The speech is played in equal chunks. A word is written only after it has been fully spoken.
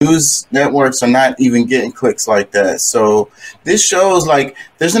news networks are not even getting clicks like that. So this shows like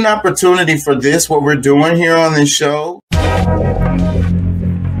there's an opportunity for this, what we're doing here on this show.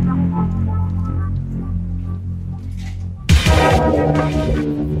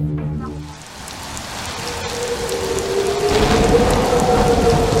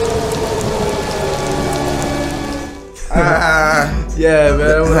 Yeah,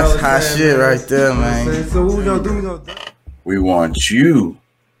 man. That's hot shit right there, man. So what we gonna do? We want you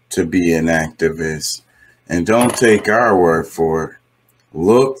to be an activist, and don't take our word for it.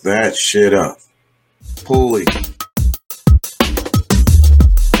 Look that shit up. Pulley.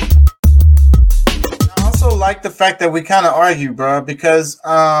 I also like the fact that we kind of argue, bro, because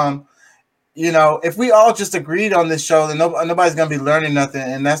you know, if we all just agreed on this show, then nobody's gonna be learning nothing,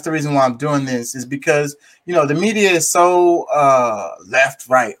 and that's the reason why I'm doing this. Is because you know the media is so left,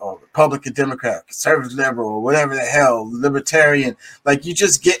 right, or Republican, Democrat, conservative, liberal, or whatever the hell, libertarian. Like you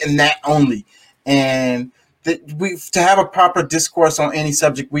just getting that only, and to have a proper discourse on any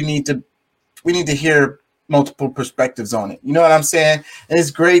subject, we need to hear multiple perspectives on it. You know what I'm saying? And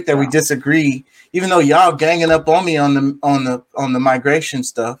it's great that we disagree, even though y'all ganging up on me on the migration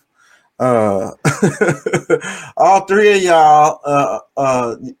stuff. All three of y'all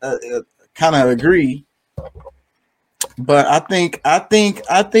kind of agree, but I think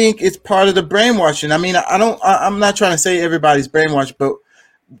it's part of the brainwashing. I mean, I'm not trying to say everybody's brainwashed, but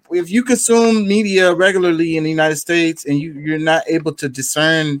if you consume media regularly in the United States and you're not able to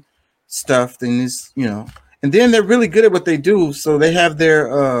discern stuff, then it's, you know, and then they're really good at what they do, so they have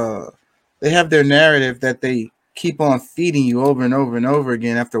their narrative that they keep on feeding you over and over and over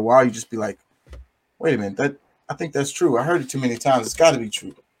again. After a while, you just be like, wait a minute, I think that's true. I heard it too many times. It's got to be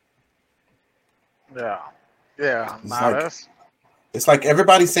true. Yeah. It's like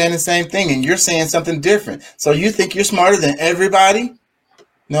everybody's saying the same thing and you're saying something different. So you think you're smarter than everybody?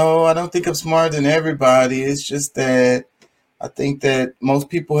 No, I don't think I'm smarter than everybody. It's just that I think that most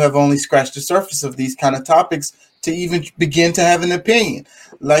people have only scratched the surface of these kind of topics to even begin to have an opinion.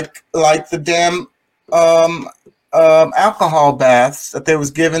 Like the damn alcohol baths that they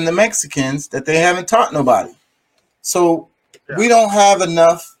was giving the Mexicans that they haven't taught nobody. So we don't have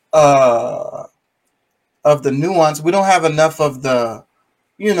enough of the nuance. We don't have enough of the,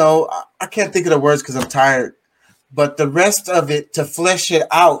 you know, I can't think of the words because I'm tired, but the rest of it to flesh it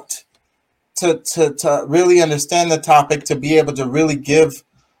out, to really understand the topic, to be able to really give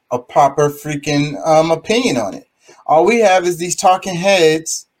a proper freaking opinion on it. All we have is these talking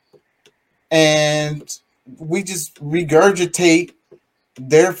heads, and we just regurgitate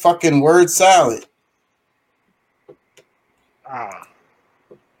their fucking word salad.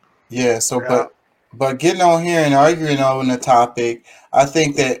 Yeah, so but getting on here and arguing on the topic, I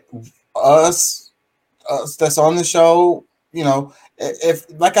think that us that's on the show, you know, if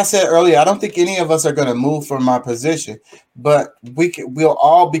like I said earlier, I don't think any of us are going to move from my position, but we'll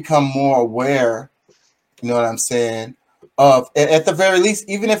all become more aware, you know what I'm saying, of at the very least,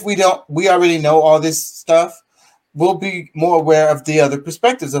 even if we already know all this stuff, we'll be more aware of the other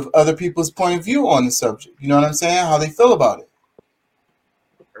perspectives of other people's point of view on the subject. You know what I'm saying? How they feel about it.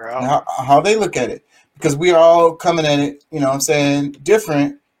 How they look at it, because we are all coming at it, you know what I'm saying,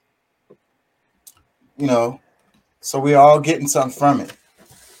 different, you know, so we all getting something from it.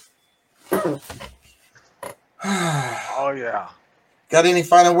 Oh yeah. Got any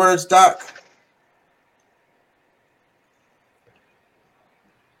final words, Doc?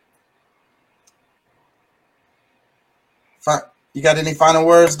 You got any final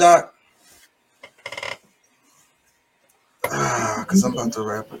words, Doc? Because I'm about to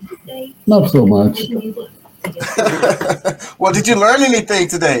wrap it. Not so much. Well, did you learn anything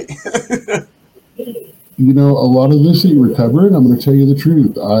today? You know, a lot of this that you were covering, I'm going to tell you the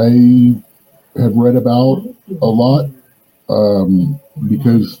truth. I have read about a lot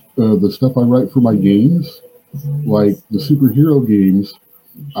because the stuff I write for my games, like the superhero games,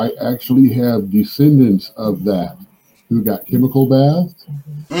 I actually have descendants of that who got chemical bathed,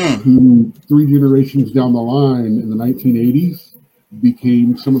 who 3 generations down the line in the 1980s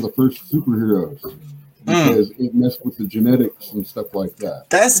became some of the first superheroes because it messed with the genetics and stuff like that.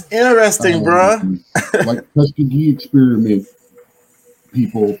 That's interesting, bruh. Like Tuskegee experiment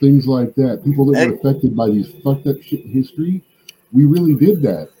people, things like that. People that were affected by these fucked up shit in history. We really did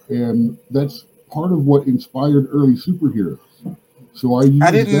that. And that's part of what inspired early superheroes. So I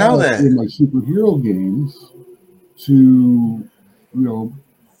didn't know that in my superhero games to, you know,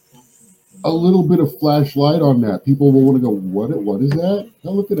 a little bit of flashlight on that. People will want to go, what is that?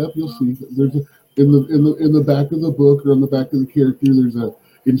 Now look it up, you'll see. There's in the back of the book or on the back of the character, there's a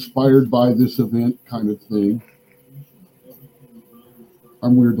inspired by this event kind of thing.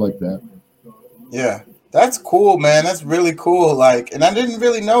 I'm weird like that. Yeah. That's cool, man. That's really cool. Like, and I didn't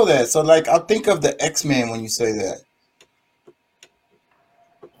really know that. So, like, I'll think of the X-Men when you say that.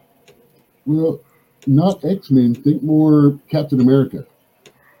 Well, not X-Men. Think more Captain America.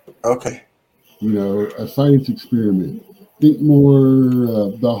 Okay. You know, a science experiment. Think more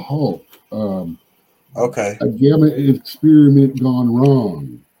the Hulk. Okay. A gamma experiment gone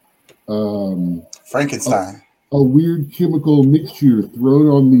wrong. Frankenstein. A weird chemical mixture thrown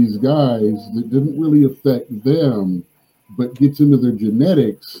on these guys that didn't really affect them, but gets into their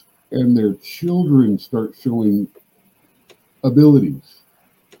genetics, and their children start showing abilities.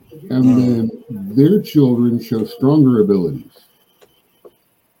 And then their children show stronger abilities.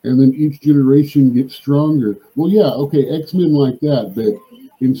 And then each generation gets stronger. Well, yeah, okay, X-Men like that, but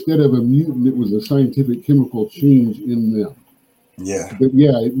instead of a mutant, it was a scientific chemical change in them. Yeah. But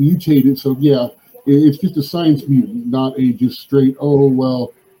yeah, it mutated. So yeah, it's just a science mutant, not a just straight,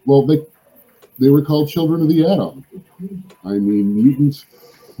 well, they were called children of the atom. I mean, mutants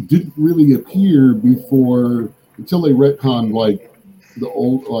didn't really appear until they retconned like the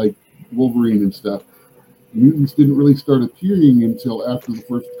old, like Wolverine and stuff. Mutants didn't really start appearing until after the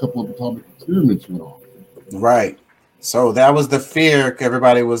first couple of atomic experiments went on. Right. So that was the fear.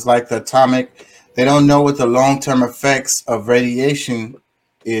 Everybody was like the atomic. They don't know what the long-term effects of radiation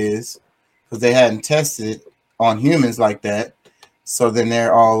is because they hadn't tested it on humans like that. So then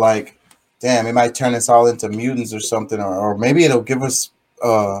they're all like, damn, it might turn us all into mutants or something, or maybe it'll give us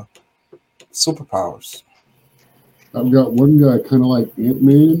superpowers. I've got one guy kind of like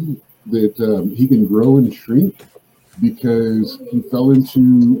Ant-Man that he can grow and shrink because he fell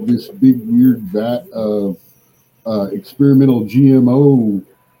into this big weird vat of experimental GMO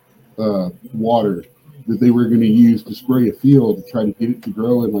water that they were going to use to spray a field to try to get it to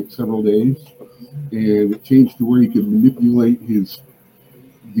grow in like several days, and it changed to where he could manipulate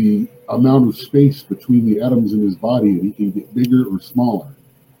the amount of space between the atoms in his body, and he can get bigger or smaller.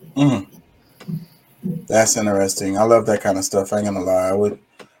 That's interesting. I love that kind of stuff. I ain't gonna lie.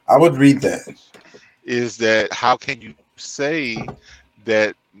 I would read that. Is that how can you say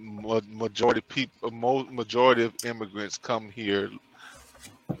that majority of immigrants come here,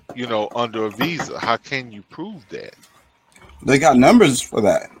 you know, under a visa? How can you prove that? They got numbers for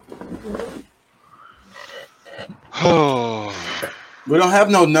that. Oh, we don't have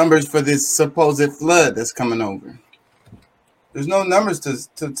no numbers for this supposed flood that's coming over. There's no numbers to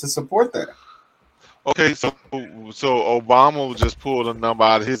support that. Okay, so Obama just pulled a number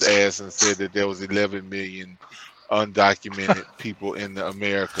out of his ass and said that there was 11 million undocumented people in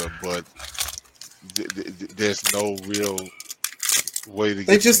America, but there's no real way to get.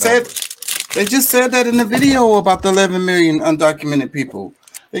 They just said that in the video about the 11 million undocumented people.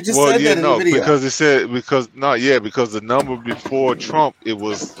 They just said that in the video because because the number before Trump it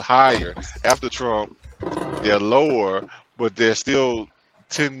was higher. After Trump, they're lower, but there's still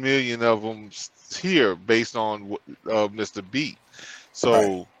 10 million of them here based on Mr. B.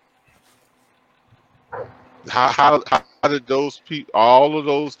 So how did those people, all of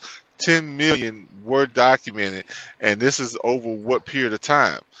those 10 million were documented, and this is over what period of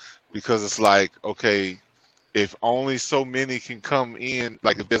time? Because it's like, okay, if only so many can come in,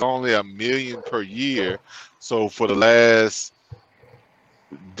 like if there's only 1 million per year, so for the last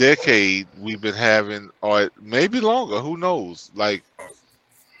decade we've been having, or maybe longer, who knows, like,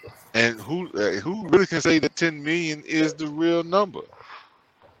 and who really can say that 10 million is the real number?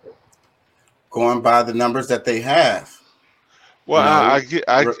 Going by the numbers that they have. Well, I get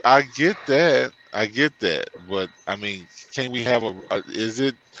that, but I mean, can we have is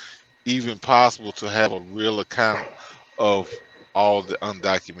it even possible to have a real account of all the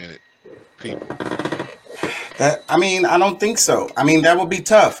undocumented people? I don't think so. I mean, that would be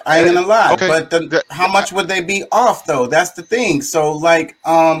tough. I ain't gonna lie. Okay. But how much would they be off though? That's the thing. So like,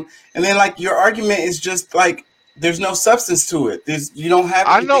 and then like your argument is just like there's no substance to it. You don't have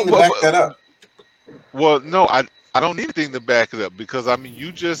anything to back that up. Well, no, I don't need anything to back it up because I mean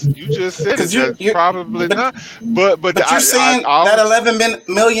you just said it. Probably not. But you're saying that 11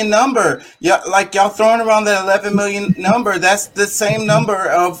 million number. Yeah, like y'all throwing around that 11 million number. That's the same number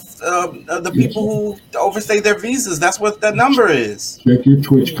of the people who overstay their visas. That's what that number is. Check your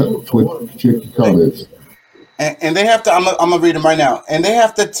Twitch check your comments. And they have to. I'm gonna read them right now. And they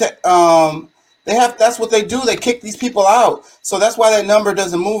have to. That's what they do. They kick these people out. So that's why that number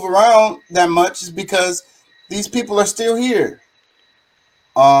doesn't move around that much. Is because these people are still here.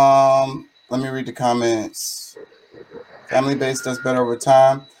 Let me read the comments. Family base does better over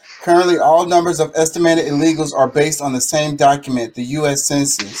time. Currently, all numbers of estimated illegals are based on the same document, the U.S.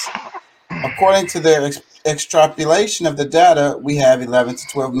 Census. According to their extrapolation of the data, we have 11 to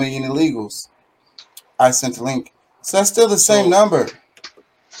 12 million illegals. I sent the link. So that's still the same number.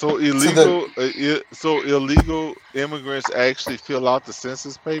 So illegal, so illegal immigrants actually fill out the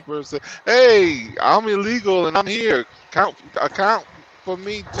census paper and say, "Hey, I'm illegal and I'm here. Account for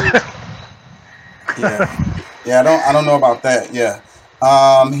me too." Yeah. I don't know about that. Yeah.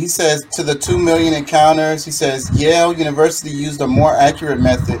 He says to the 2 million encounters, he says Yale University used a more accurate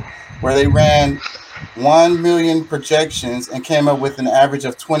method where they ran 1 million projections and came up with an average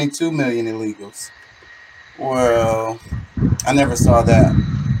of 22 million illegals. Well, I never saw that.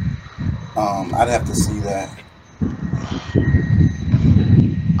 I'd have to see that.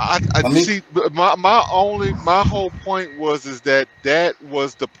 I see. My whole point is that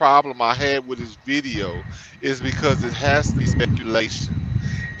was the problem I had with his video, is because it has to be speculation.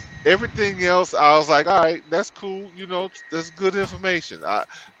 Everything else, I was like, all right, that's cool. You know, that's good information. He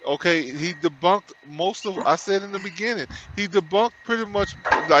debunked most of. I said in the beginning, he debunked pretty much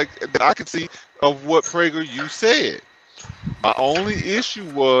like that I could see of what PragerU said. My only issue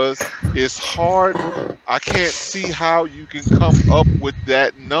was it's hard. I can't see how you can come up with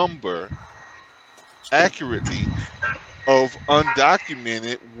that number accurately of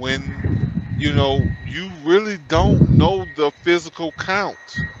undocumented when you really don't know the physical count.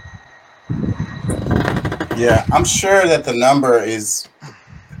 Yeah, I'm sure that the number is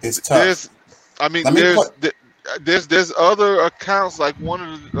tough. There's other accounts, like one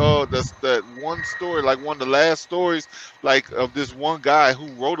of that one story, like one of the last stories, like of this one guy who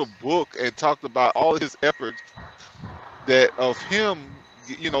wrote a book and talked about all his efforts that of him,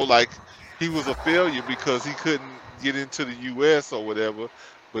 like he was a failure because he couldn't get into the U.S. or whatever.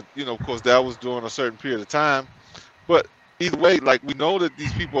 But of course, that was during a certain period of time. But either way, like we know that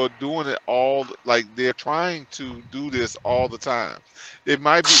these people are doing it all, like they're trying to do this all the time. It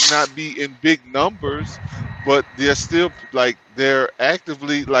might not be in big numbers, but they're still they're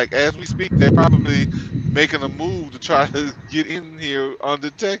actively, like as we speak, they're probably making a move to try to get in here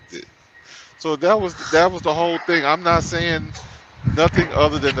undetected. So that was the whole thing. I'm not saying nothing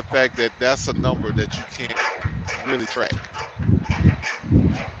other than the fact that that's a number that you can't really track.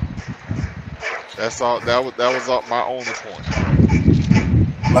 That's all. That was my only point.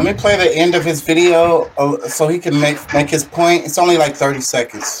 Let me play the end of his video so he can make his point. It's only like 30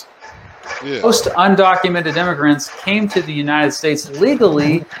 seconds. Yeah. Most undocumented immigrants came to the United States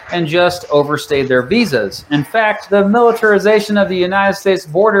legally and just overstayed their visas. In fact, the militarization of the United States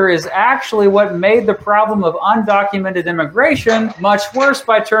border is actually what made the problem of undocumented immigration much worse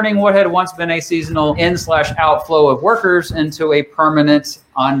by turning what had once been a seasonal in/outflow of workers into a permanent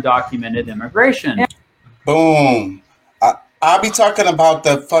undocumented immigration. Boom. I'll be talking about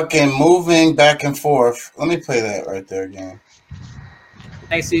the fucking moving back and forth. Let me play that right there again.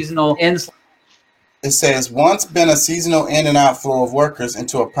 A seasonal in. It says once been a seasonal in and outflow of workers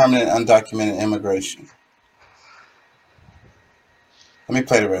into a permanent undocumented immigration. Let me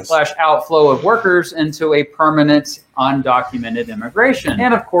play the rest. /outflow of workers into a permanent undocumented immigration.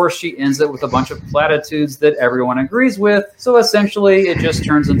 And of course, she ends it with a bunch of platitudes that everyone agrees with. So essentially, it just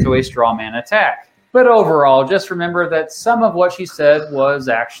turns into a straw man attack. But overall, just remember that some of what she said was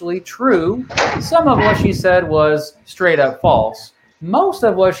actually true. Some of what she said was straight up false. Most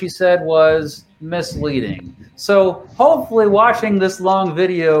of what she said was misleading. So hopefully watching this long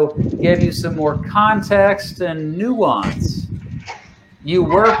video gave you some more context and nuance. You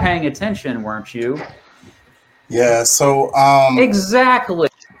were paying attention, weren't you? Yeah, so exactly.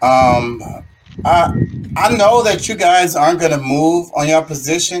 I know that you guys aren't gonna move on your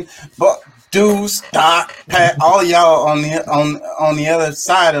position, but Deuce, Doc, Pat, all y'all on the other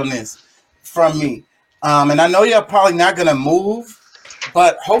side on this from me. And I know you're probably not gonna move.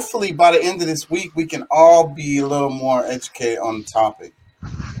 But hopefully by the end of this week, we can all be a little more educated on the topic.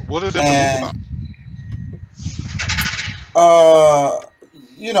 What is it?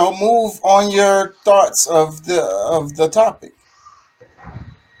 Move on your thoughts of the topic.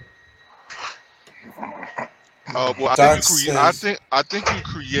 I think you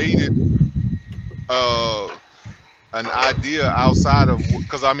created an idea outside of,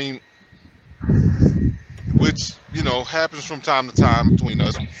 because I mean, which happens from time to time between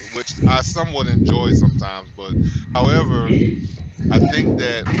us, which I somewhat enjoy sometimes. But however, I think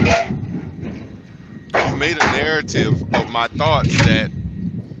that you made a narrative of my thoughts that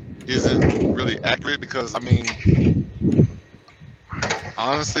isn't really accurate, because I mean,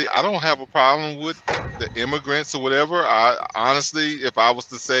 honestly, I don't have a problem with the immigrants or whatever. I honestly, if I was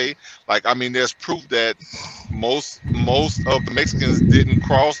to say, there's proof that most of the Mexicans didn't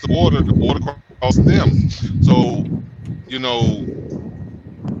cross the border crossed them. So,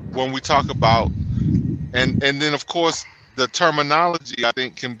 when we talk about and then of course the terminology I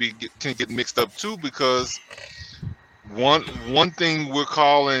think can get mixed up too, because one thing we're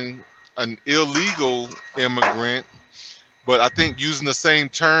calling an illegal immigrant, but I think using the same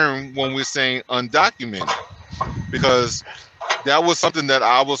term when we're saying undocumented, because that was something that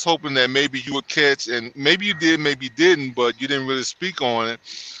I was hoping that maybe you would catch, and maybe you did, maybe you didn't, but you didn't really speak on it.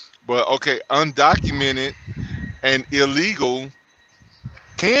 But okay, undocumented and illegal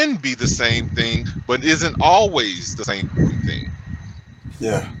can be the same thing, but isn't always the same thing.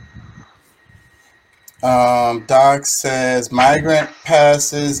 Yeah. Doc says migrant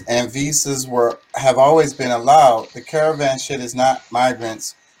passes and visas have always been allowed. The caravan shit is not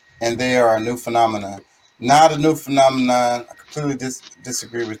migrants, and they are a new phenomenon. Not a new phenomenon. I completely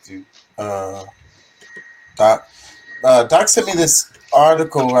disagree with you, Doc. Doc sent me this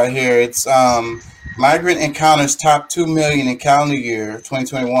article right here. It's migrant encounters top 2 million in calendar year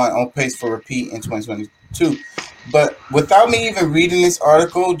 2021, on pace for repeat in 2022. But without me even reading this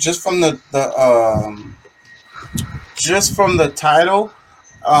article, just from the title,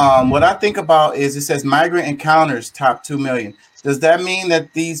 what I think about is it says migrant encounters top 2 million. Does that mean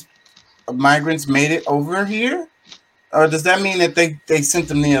that these migrants made it over here, or does that mean that they sent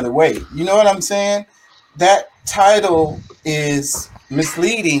them the other way? You know what I'm saying? That title is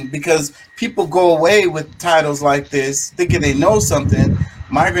misleading because people go away with titles like this thinking they know something.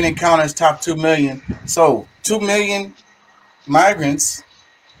 Migrant encounters top 2 million. So 2 million migrants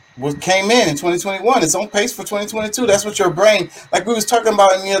came in 2021. It's on pace for 2022. That's what your brain, like we was talking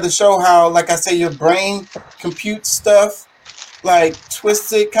about in the other show, how, like I say, your brain computes stuff, like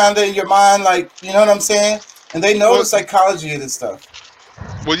twisted kind of in your mind, like, you know what I'm saying? And they know the psychology of this stuff.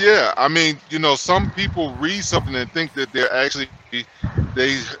 Well, yeah, I mean, you know, some people read something and think that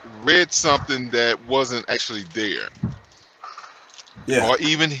they read something that wasn't actually there. Yeah. Or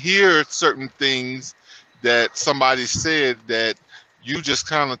even hear certain things that somebody said that you just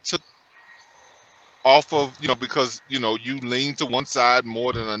kind of took off of, you know, because, you know, you lean to one side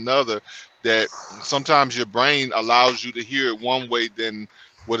more than another, that sometimes your brain allows you to hear it one way than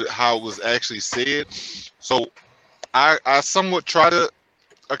how it was actually said. So I somewhat try to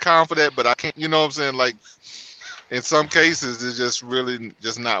account for that, but I can't, you know what I'm saying? Like, in some cases, it's just really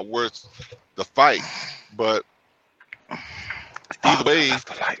just not worth the fight. But either way,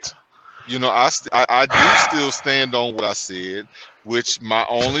 you know, I do still stand on what I said, which my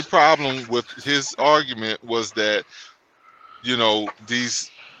only problem with his argument was that, you know, it's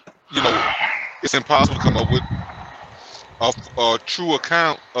impossible to come up with a true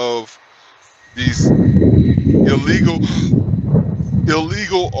account of these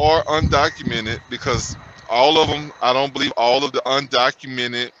illegal or undocumented, because all of them, I don't believe all of the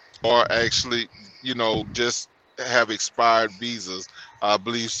undocumented are actually, you know, just have expired visas. I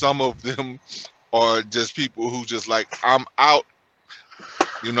believe some of them are just people who just like, I'm out.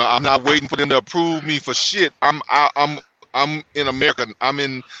 You know, I'm not waiting for them to approve me for shit. I'm out. I'm in America. I'm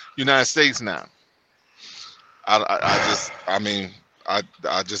in United States now. I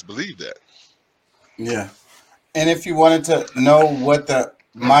just believe that. Yeah. And if you wanted to know what the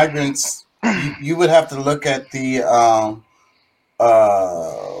migrants, you would have to look at the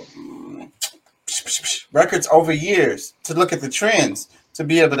records over years to look at the trends to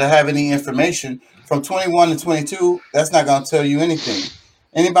be able to have any information. From 21 to 22, that's not going to tell you anything.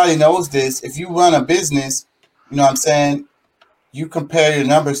 Anybody knows this. If you run a business, you know what I'm saying, you compare your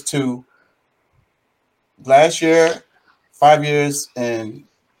numbers to last year, 5 years, and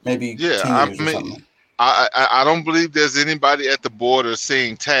maybe 10 years or something. I don't believe there's anybody at the border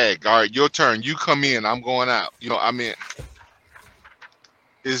saying tag. All right, your turn. You come in. I'm going out. You know, I mean,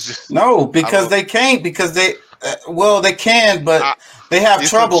 it's just no, because they can't. Because they can, but they have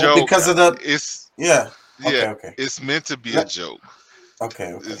trouble because of the. Okay. It's meant to be a joke.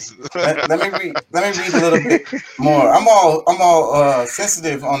 Okay. let me read a little bit more. I'm all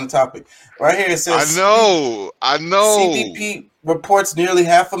sensitive on the topic. Right here it says I know. CBP reports nearly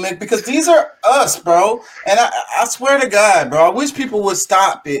 500,000, because these are us, bro. And I swear to God, bro, I wish people would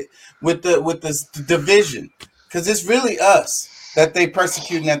stop it with this division, because it's really us that they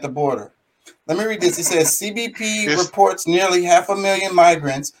persecuting at the border. Let me read this. It says CBP reports nearly 500,000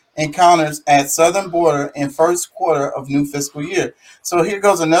 migrants encounters at southern border in first quarter of new fiscal year. So here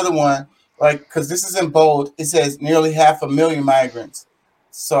goes another one, like, because this is in bold. It says nearly 500,000 migrants.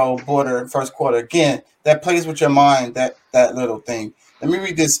 So border first quarter. Again, that plays with your mind, that little thing. Let me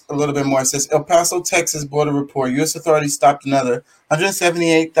read this a little bit more. It says El Paso, Texas border report. U.S. authorities stopped another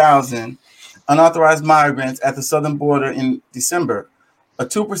 178,000 unauthorized migrants at the southern border in December, a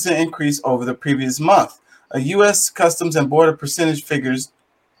 2% increase over the previous month. A U.S. Customs and Border percentage figures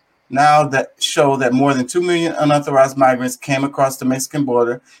now that show that more than 2 million unauthorized migrants came across the Mexican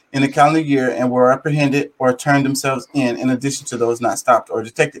border in the calendar year and were apprehended or turned themselves in addition to those not stopped or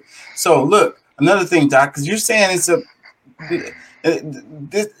detected. So look, another thing, Doc, because you're saying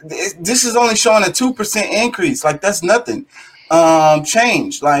this is only showing a 2% increase. Like, that's nothing.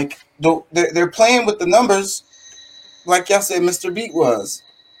 Change. Like, they're playing with the numbers, like y'all said Mr. Beat was.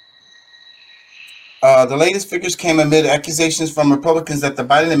 The latest figures came amid accusations from Republicans that the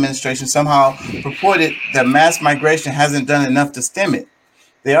Biden administration somehow purported that mass migration hasn't done enough to stem it.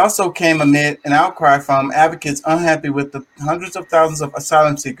 They also came amid an outcry from advocates unhappy with the hundreds of thousands of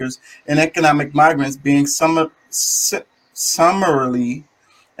asylum seekers and economic migrants being summarily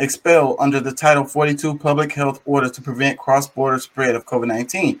expelled under the Title 42 public health order to prevent cross-border spread of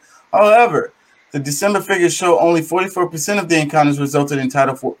COVID-19. However, the December figures show only 44% of the encounters resulted in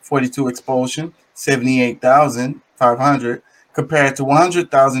Title 42 expulsion, 78,500, compared to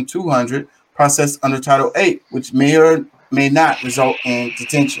 100,200 processed under Title 8, which may or may not result in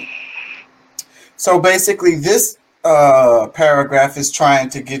detention. So basically, this paragraph is trying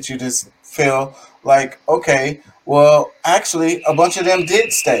to get you to feel like, okay, well, actually, a bunch of them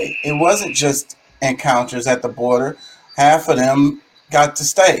did stay. It wasn't just encounters at the border. Half of them got to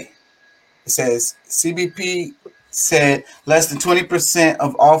stay. It says CBP said less than 20%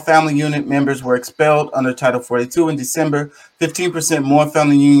 of all family unit members were expelled under Title 42 in December. 15% more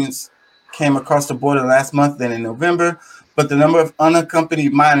family unions came across the border last month than in November, but the number of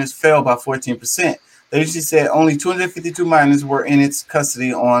unaccompanied minors fell by 14%. The agency said only 252 minors were in its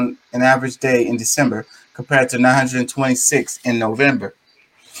custody on an average day in December, compared to 926 in November.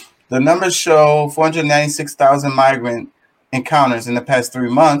 The numbers show 496,000 migrant encounters in the past 3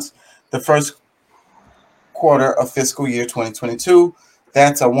 months, the first quarter of fiscal year 2022.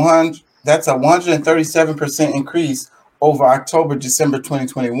 That's a 137% increase over October-December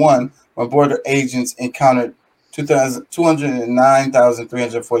 2021, when border agents encountered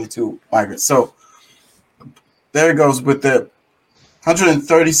 209,342 migrants. So there it goes with the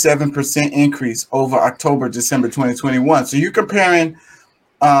 137% increase over October-December 2021. So you're comparing,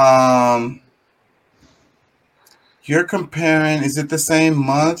 is it the same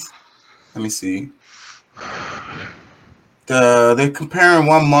month? Let me see. They're comparing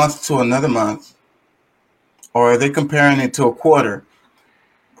one month to another month, or are they comparing it to a quarter?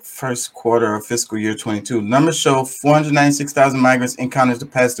 First quarter of fiscal year 22. Numbers show 496,000 migrants encountered the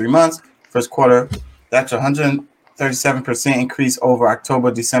past 3 months. First quarter, that's 137% increase over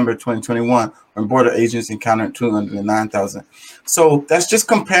October-December 2021, when border agents encountered 209,000. So that's just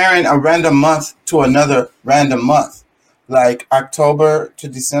comparing a random month to another random month, like October to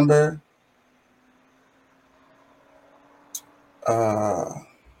December.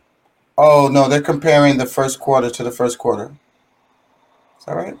 Oh no, they're comparing the first quarter to the first quarter. Is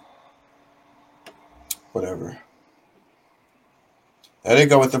that right? Whatever. There they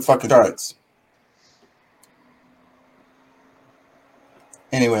go with the fucking charts.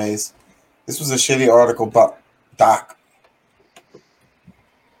 Anyways, this was a shitty article, Doc.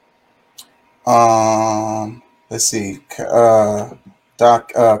 Let's see.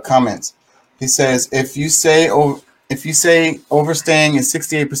 Doc comments. He says, if you say overstaying is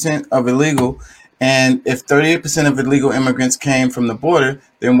 68% of illegal, and if 38% of illegal immigrants came from the border,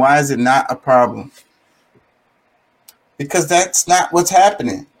 then why is it not a problem? Because that's not what's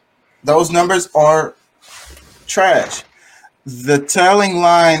happening. Those numbers are trash. The telling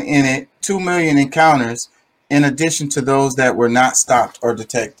line in it, 2 million encounters, in addition to those that were not stopped or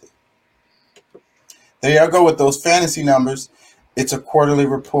detected. There y'all go with those fantasy numbers. It's a quarterly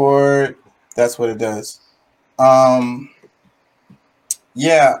report. That's what it does.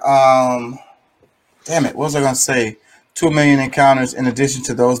 Damn it, what was I going to say? 2 million encounters in addition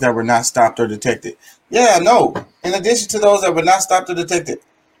to those that were not stopped or detected. Yeah, no, in addition to those that were not stopped or detected.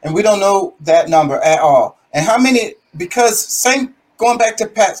 And we don't know that number at all. And how many, because going back to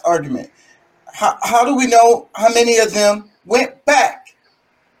Pat's argument, how do we know how many of them went back?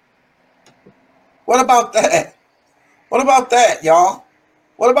 What about that? What about that, y'all?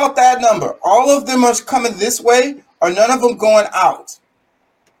 What about that number? All of them are coming this way, or none of them going out?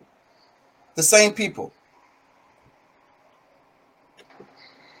 The same people.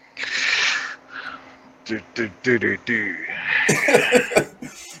 You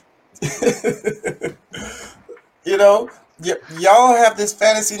know, y'all have this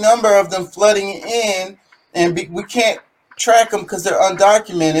fantasy number of them flooding in, and we can't track them because they're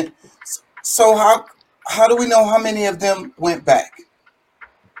undocumented. So how do we know how many of them went back?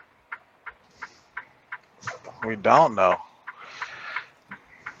 We don't know.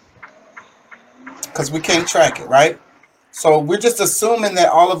 Because we can't track it, right? So we're just assuming that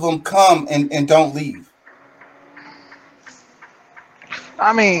all of them come and don't leave.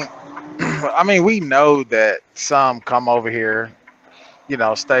 I mean, I mean, we know that some come over here, you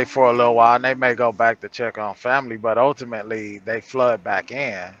know, stay for a little while, and they may go back to check on family, but ultimately they flood back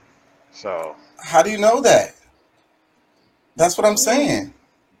in. So, How do you know that? That's what I'm saying.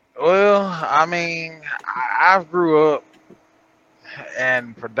 well, I mean, I grew up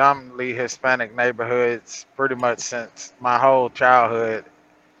in predominantly Hispanic neighborhoods pretty much since my whole childhood,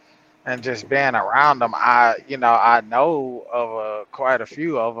 and just being around them, I know of quite a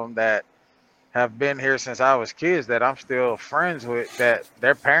few of them that have been here since I was kids that I'm still friends with. That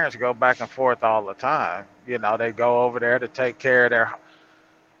their parents go back and forth all the time. You know, they go over there to take care of their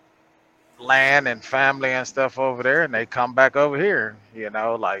land and family and stuff over there, and they come back over here. You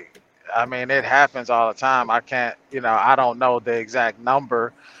know, like, I mean, it happens all the time. I can't, I don't know the exact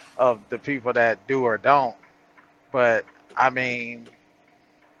number of the people that do or don't, but I mean,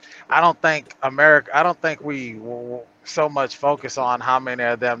 I don't think we so much focus on how many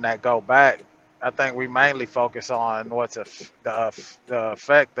of them that go back. I think we mainly focus on what's the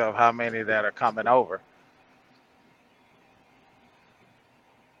effect of how many that are coming over.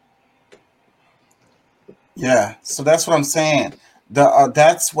 Yeah. So that's what I'm saying.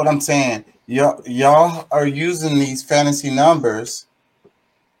 That's what I'm saying. Y'all are using these fantasy numbers,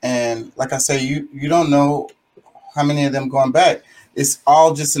 and like I say, you don't know how many of them going back. It's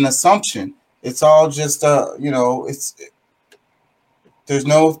all just an assumption. It's all just it's there's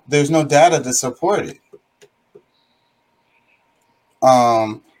no data to support it.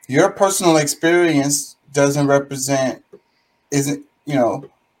 Your personal experience isn't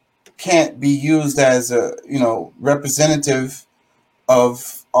can't be used as a representative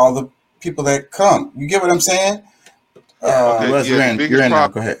of all the people that come. You get what I'm saying? Okay, yeah, the You're biggest in now.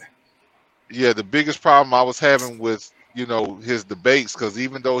 problem, Go ahead. yeah, the biggest problem I was having with his debates, because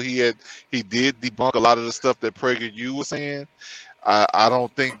even though he did debunk a lot of the stuff that PragerU was saying, I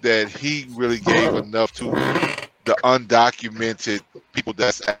don't think that he really gave enough to the undocumented people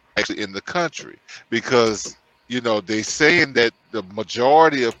that's actually in the country, because they saying that the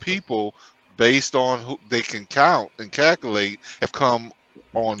majority of people, based on who they can count and calculate, have come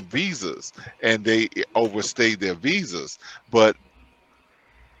on visas, and they overstayed their visas. But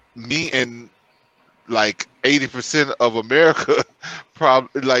me and like 80% of America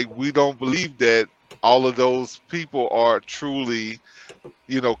probably, like, we don't believe that all of those people are truly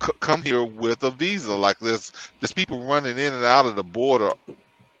come here with a visa. Like, there's people running in and out of the border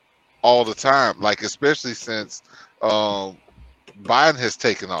all the time, like, especially since Biden has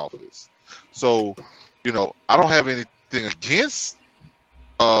taken office. So I don't have anything against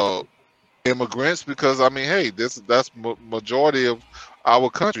immigrants, because I mean, hey, that's majority of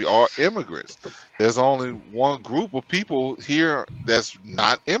our country are immigrants. There's only one group of people here that's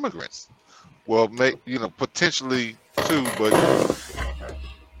not immigrants. Well, potentially two, but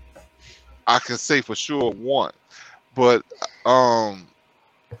I can say for sure one. But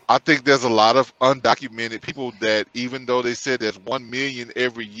I think there's a lot of undocumented people that, even though they said there's 1 million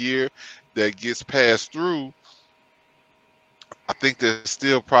every year that gets passed through, I think there's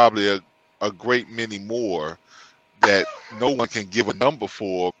still probably a great many more that no one can give a number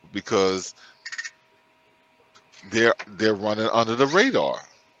for, because they're running under the radar.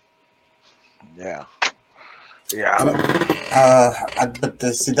 Yeah. I Yeah.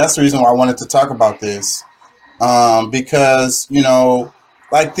 don't, see, that's the reason why I wanted to talk about this, because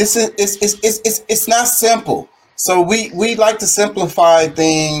like, this is it's not simple. So we like to simplify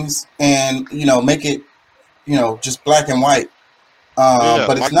things and make it just black and white, Yeah,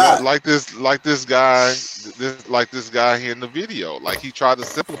 but it's not. like this guy here in the video. Like, he tried to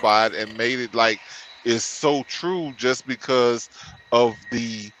simplify it and made it like it's so true, just because of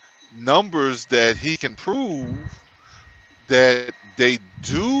the numbers that he can prove that they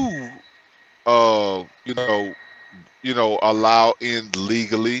do allow in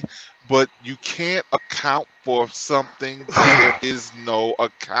legally, but you can't account for something that there is no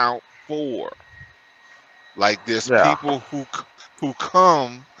account for. Like, there's Yeah. people who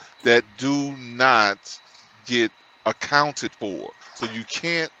come that do not get accounted for, so you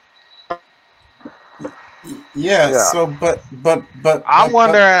can't. Yeah. Yeah. So, but I'm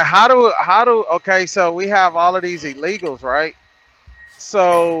wondering okay, so we have all of these illegals, right?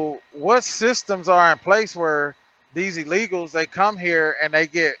 So what systems are in place where these illegals, they come here and they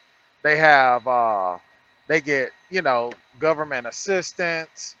get government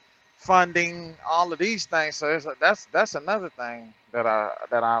assistance, funding, all of these things. So that's another thing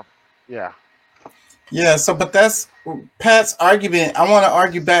yeah. yeah. So, but that's Pat's argument. I want to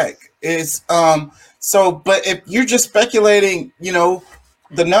argue back. Is so, but if you're just speculating,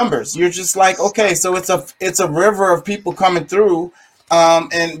 the numbers, you're just like, okay, so it's a river of people coming through,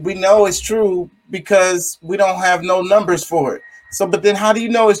 and we know it's true because we don't have no numbers for it. So, but then how do you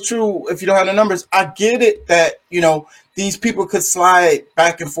know it's true if you don't have the numbers? I get it that these people could slide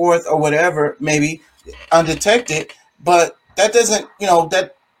back and forth or whatever, maybe undetected, but that doesn't,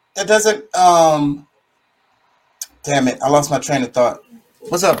 that doesn't. Damn it, I lost my train of thought.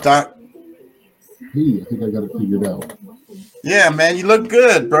 What's up, Doc? Hey, I think I got it figured out. Yeah, man, you look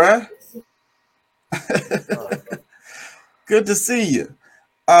good, bruh. Good to see you.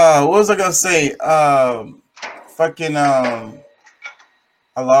 What was I gonna say? I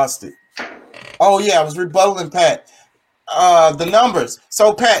lost it. Oh yeah, I was rebutting Pat. The numbers.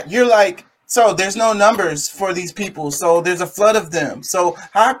 So Pat, you're like, so there's no numbers for these people. So there's a flood of them. So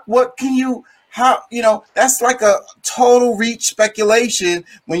that's like a total reach speculation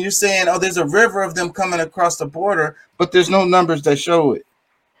when you're saying, oh, there's a river of them coming across the border, but there's no numbers that show it.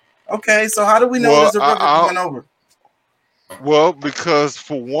 Okay, so how do we know there's a river coming over? Well, because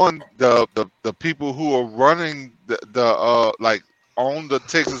for one, the people who are running the like on the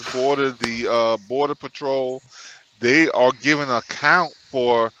Texas border, the border patrol, they are giving account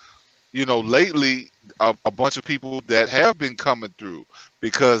for, lately a bunch of people that have been coming through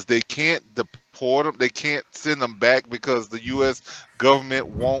because they can't deport them, they can't send them back because the U.S. government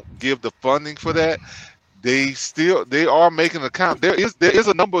won't give the funding for that. They are making an account. There is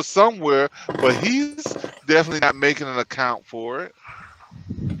a number somewhere, but he's definitely not making an account for it.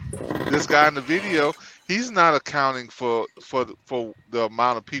 This guy in the video, he's not accounting for the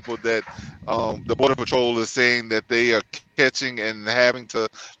amount of people that the Border Patrol is saying that they are catching and having to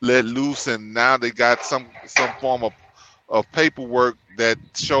let loose, and now they got some form of paperwork that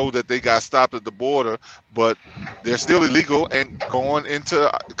show that they got stopped at the border, but they're still illegal and coming into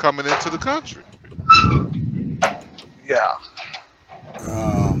the country. Yeah.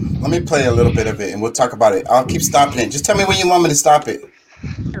 Let me play a little bit of it and we'll talk about it. I'll keep stopping it. Just tell me when you want me to stop it.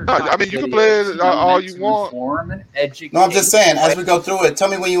 No, I mean, you can play it all you want. No, I'm just saying, as we go through it, tell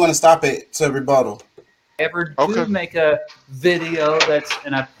me when you want to stop it to rebuttal. Ever do make a video that's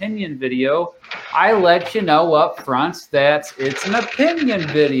an opinion video, I let you know up front that it's an opinion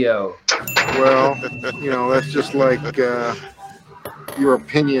video. Well, that's just like your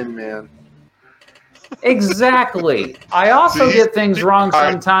opinion, man. Exactly. I also get things wrong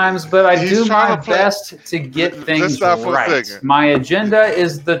sometimes, but I do my best to get things right. My agenda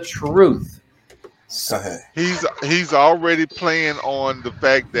is the truth. Go ahead. He's already playing on the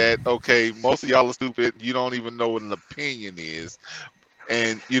fact that, okay, most of y'all are stupid. You don't even know what an opinion is.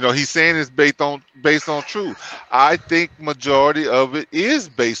 And he's saying it's based on truth. I think majority of it is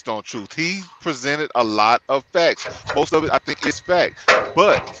based on truth. He presented a lot of facts. Most of it I think is fact.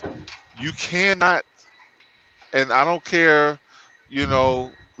 But you cannot, and I don't care,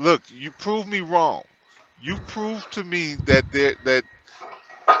 look, you prove me wrong. You prove to me that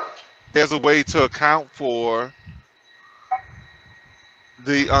there's a way to account for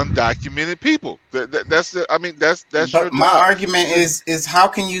the undocumented people. That's your job. My argument is how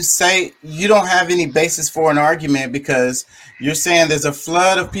can you say you don't have any basis for an argument because you're saying there's a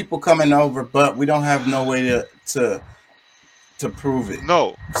flood of people coming over, but we don't have no way to prove it.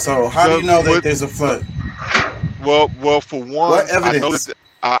 No. So how do you know that there's a flood? Well, for one, what evidence?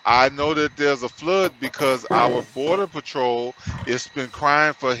 I know that there's a flood because our border patrol has been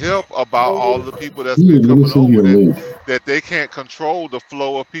crying for help about all the people that's been coming over that they can't control the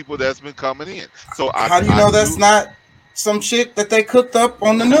flow of people that's been coming in. So how do you know that's not some shit that they cooked up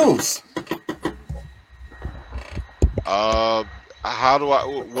on the news? How do I?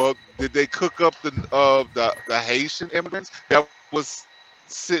 Well, did they cook up the Haitian immigrants that was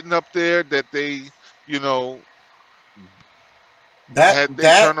sitting up there that they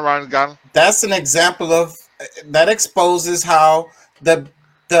turn around and got them? That's an example of that exposes how the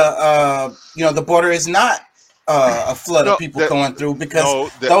border is not a flood of people going through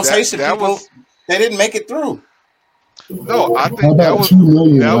because those Haitian people they didn't make it through. No, I think that was 2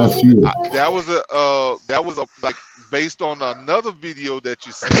 million last year. That was like based on another video that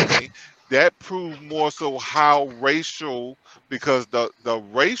you sent me. That proved more so how racial, because the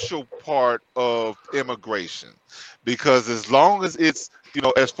racial part of immigration, because as long as it's,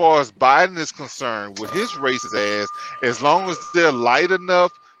 as far as Biden is concerned with his racist ass, as long as they're light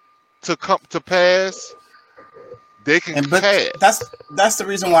enough to come to pass, they can pass. That's the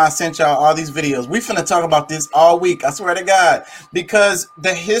reason why I sent y'all all these videos. We finna talk about this all week. I swear to God, because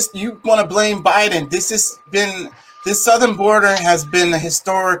you want to blame Biden. This southern border has been a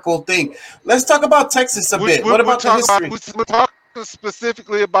historical thing. Let's talk about Texas a bit. What about the history?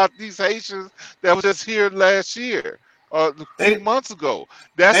 specifically about these Haitians that was just here last year, a few months ago.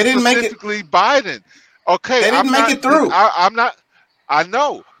 That's they didn't specifically Biden. Okay, they didn't make it through. I'm not. I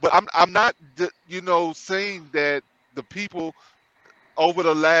know, but I'm not. Saying that the people over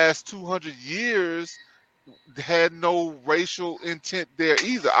the last 200 years had no racial intent there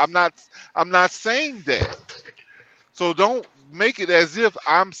either. I'm not saying that. So don't make it as if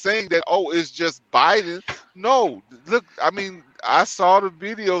I'm saying that, oh, it's just Biden. No, look, I mean, I saw the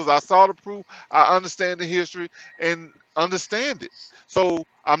videos, I saw the proof, I understand the history and understand it. So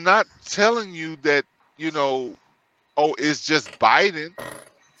I'm not telling you that, oh, it's just Biden.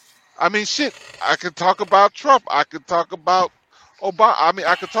 I mean, shit, I could talk about Trump. I could talk about Obama. I mean,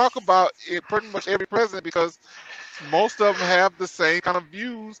 I could talk about it, pretty much every president, because most of them have the same kind of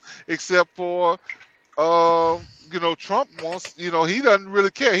views, except for, Trump wants, he doesn't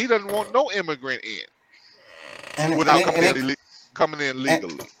really care. He doesn't want no immigrant in without coming in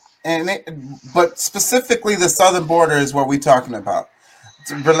legally. But specifically, the southern border is what we're talking about,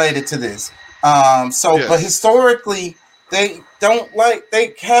 related to this. Yes. But historically, they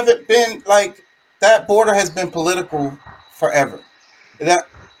haven't been like that. Border has been political forever. That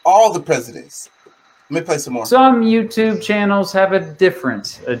all the presidents. Let me play some more. Some YouTube channels have a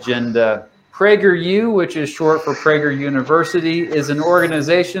different agenda. PragerU, which is short for Prager University, is an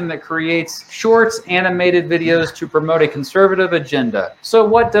organization that creates shorts, animated videos to promote a conservative agenda. So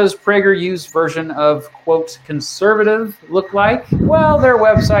what does PragerU's version of, quote, conservative look like? Well, their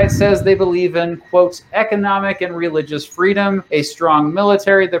website says they believe in, quote, economic and religious freedom, a strong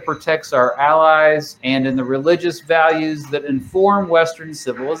military that protects our allies, and in the religious values that inform Western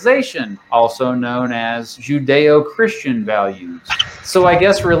civilization, also known as Judeo-Christian values. So I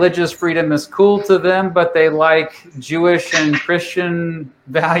guess religious freedom is cool to them, but they like Jewish and Christian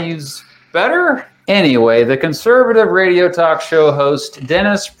values better? Anyway, the conservative radio talk show host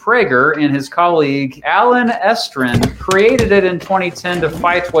Dennis Prager and his colleague Alan Estrin created it in 2010 to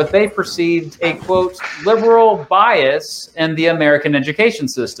fight what they perceived a, quote, liberal bias in the American education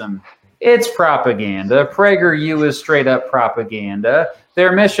system. It's propaganda. PragerU is straight up propaganda.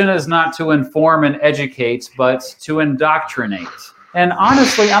 Their mission is not to inform and educate, but to indoctrinate. And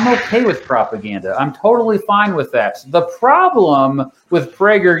honestly, I'm okay with propaganda. I'm totally fine with that. The problem with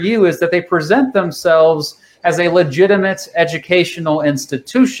PragerU is that they present themselves as a legitimate educational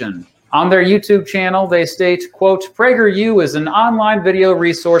institution. On their YouTube channel, they state, quote, PragerU is an online video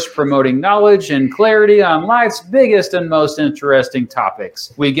resource promoting knowledge and clarity on life's biggest and most interesting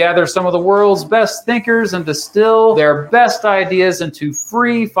topics. We gather some of the world's best thinkers and distill their best ideas into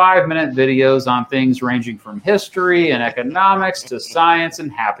free 5-minute videos on things ranging from history and economics to science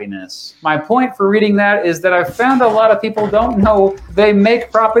and happiness. My point for reading that is that I've found a lot of people don't know they make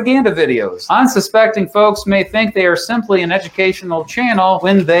propaganda videos. Unsuspecting folks may think they are simply an educational channel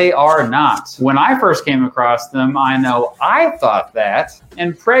when they are not. When I first came across them, I know I thought that,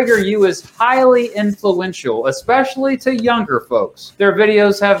 and PragerU is highly influential, especially to younger folks. Their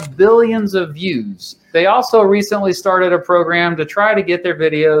videos have billions of views. They also recently started a program to try to get their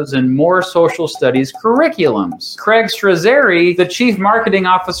videos in more social studies curriculums. Craig Strazzeri, the chief marketing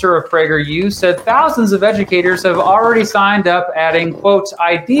officer of PragerU, said thousands of educators have already signed up, adding, quote,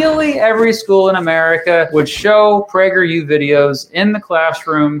 ideally every school in America would show PragerU videos in the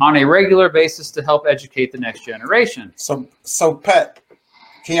classroom on a regular basis to help educate the next generation. So Pat,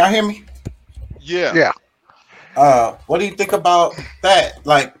 can y'all hear me? Yeah. What do you think about that?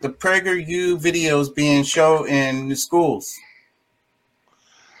 Like the PragerU videos being shown in the schools?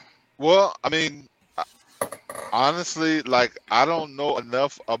 Well, I mean, honestly, like I don't know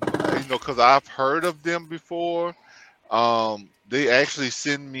enough about, because I've heard of them before. They actually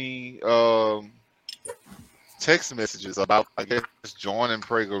send me text messages about, I guess, joining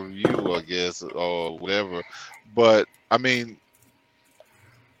PragerU, I guess, or whatever. But I mean,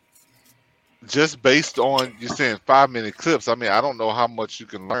 just based on you saying 5-minute clips, I mean, I don't know how much you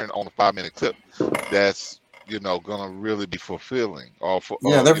can learn on a 5-minute clip that's gonna really be fulfilling.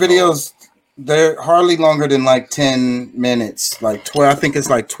 Their videos, they're hardly longer than like 10 minutes, like 12. I think it's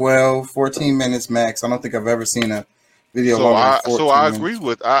like 12, 14 minutes max. I don't think I've ever seen a video longer than 14 I minutes. agree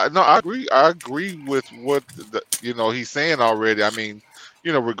with I agree with what he's saying already. I mean,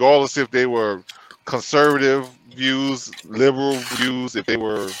 regardless if they were conservative views, liberal views, if they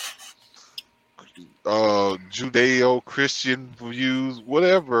were Judeo-Christian views,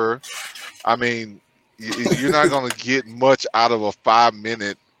 whatever. I mean, you're not going to get much out of a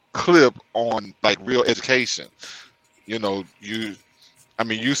 5-minute clip on like real education. I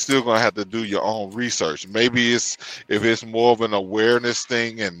mean, you still gonna have to do your own research. Maybe if it's more of an awareness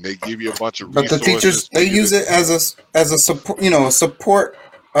thing, and they give you a bunch of But the resources. teachers, they use it as a support, a support,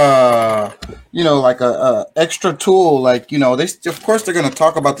 like a extra tool. Like, they of course they're gonna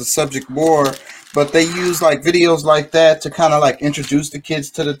talk about the subject more, but they use like videos like that to kind of like introduce the kids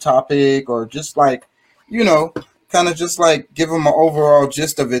to the topic, or just like, kind of just like give them an overall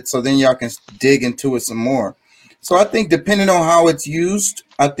gist of it, so then y'all can dig into it some more. So I think depending on how it's used,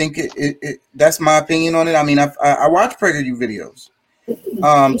 I think it that's my opinion on it. I mean, I watch PragerU videos.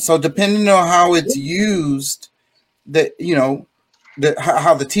 So depending on how it's used,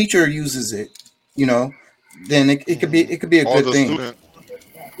 how the teacher uses it, then it could be a Or good the thing.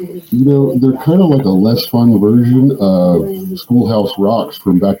 student. They're kind of like a less fun version of Schoolhouse Rocks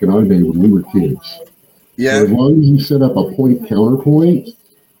from back in our day when we were kids. So Yeah, as long as you set up a point counterpoint,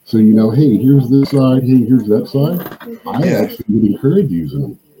 so hey, here's this side, hey, here's that side, I yeah, actually would encourage using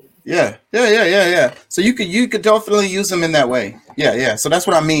them. yeah. So you could definitely use them in that way. Yeah. So that's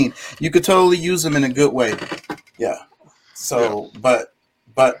what I mean. You could totally use them in a good way. Yeah. Yeah. So, but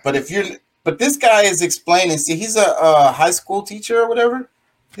this guy is explaining. See, he's a high school teacher or whatever,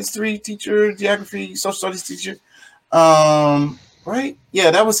 history teacher, geography, social studies teacher. Right?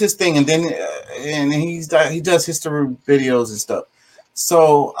 Yeah, that was his thing. And then he does history videos and stuff.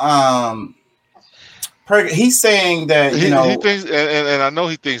 So, he's saying that He thinks, and I know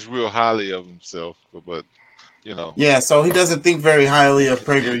he thinks real highly of himself, but yeah. So he doesn't think very highly of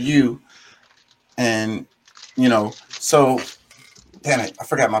PragerU, and so damn it, I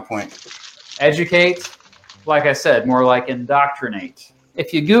forgot my point. Educate, like I said, more like indoctrinate.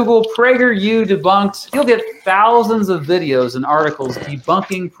 If you Google PragerU debunked, you'll get thousands of videos and articles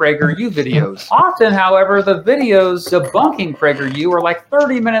debunking PragerU videos. Often, however, the videos debunking PragerU are like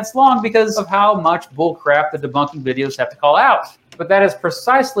 30 minutes long because of how much bullcrap the debunking videos have to call out. But that is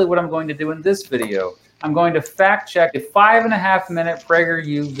precisely what I'm going to do in this video. I'm going to fact check a 5.5-minute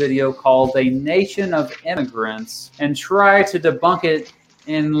PragerU video called "A Nation of Immigrants" and try to debunk it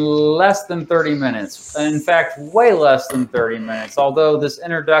in less than 30 minutes. In fact, way less than 30 minutes, although this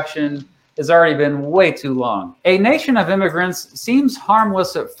introduction has already been way too long. A Nation of Immigrants seems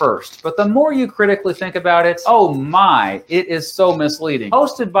harmless at first, but the more you critically think about it, oh my, it is so misleading.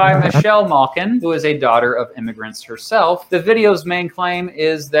 Hosted by Michelle Malkin, who is a daughter of immigrants herself, the video's main claim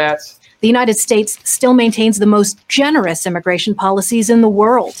is that the United States still maintains the most generous immigration policies in the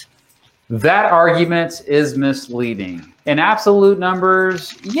world. That argument is misleading. In absolute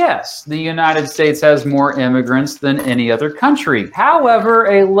numbers, yes, the United States has more immigrants than any other country. However,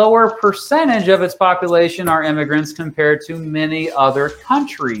 a lower percentage of its population are immigrants compared to many other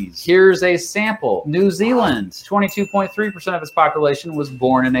countries. Here's a sample. New Zealand, 22.3% of its population was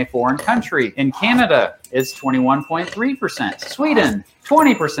born in a foreign country. In Canada, it's 21.3%. Sweden,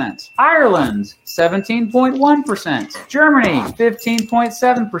 20%. Ireland, 17.1%. Germany,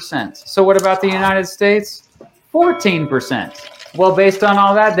 15.7%. So what about the United States? 14%. Well, based on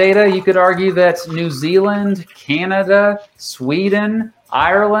all that data, you could argue that New Zealand, Canada, Sweden,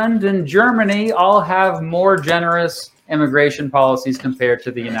 Ireland, and Germany all have more generous immigration policies compared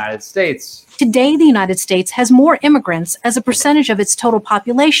to the United States. Today, the United States has more immigrants as a percentage of its total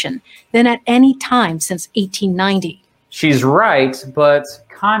population than at any time since 1890. She's right, but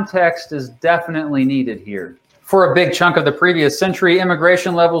context is definitely needed here. For a big chunk of the previous century,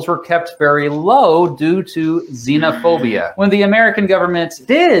 immigration levels were kept very low due to xenophobia. When the American government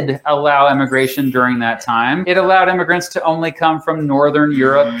did allow immigration during that time, it allowed immigrants to only come from Northern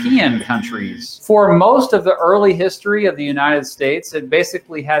European countries. For most of the early history of the United States, it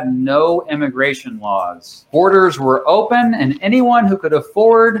basically had no immigration laws. Borders were open, and anyone who could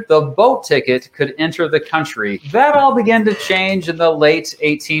afford the boat ticket could enter the country. That all began to change in the late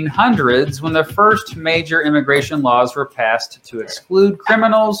 1800s when the first major immigration laws were passed to exclude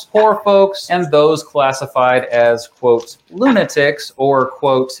criminals, poor folks, and those classified as, quote, lunatics or,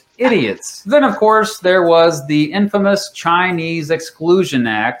 quote, idiots. Then, of course, there was the infamous Chinese Exclusion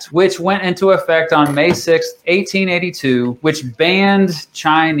Act, which went into effect on May 6, 1882, which banned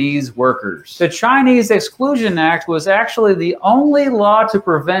Chinese workers. The Chinese Exclusion Act was actually the only law to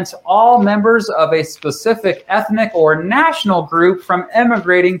prevent all members of a specific ethnic or national group from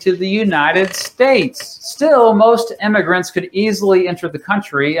immigrating to the United States. Still, most immigrants could easily enter the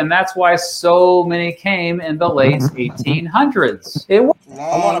country, and that's why so many came in the late 1800s. It was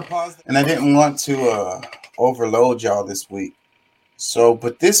I want to pause, and I didn't want to overload y'all this week. So,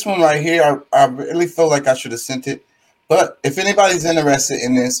 but this one right here, I really feel like I should have sent it. But if anybody's interested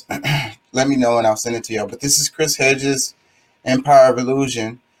in this, let me know and I'll send it to y'all. But this is Chris Hedges, Empire of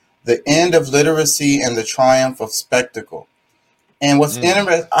Illusion, The End of Literacy and the Triumph of Spectacle. And what's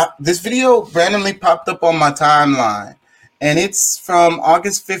interesting, this video randomly popped up on my timeline, and it's from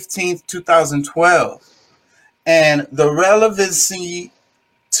August 15th, 2012. And the relevancy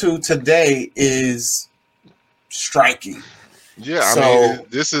to today is striking. Yeah, I mean,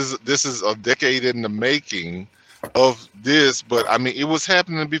 this is a decade in the making of this, but I mean, it was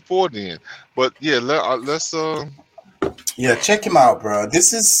happening before then. But yeah, let's yeah, check him out, bro.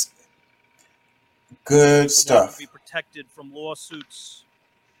 This is good stuff. Be protected from lawsuits.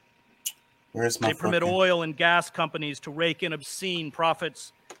 Where's my? They permit oil and gas companies to rake in obscene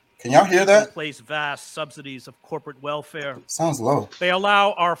profits. Can y'all hear that? Place vast subsidies of corporate welfare. Sounds low. They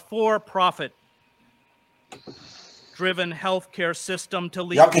allow our for-profit driven healthcare system to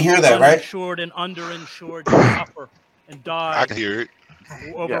leave y'all can hear that, right? Uninsured and underinsured to suffer and die. I can hear it.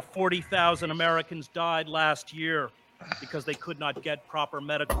 Over 40,000 Americans died last year because they could not get proper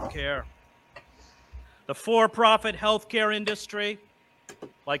medical care. The for-profit healthcare industry,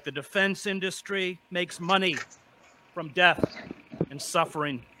 like the defense industry, makes money from death and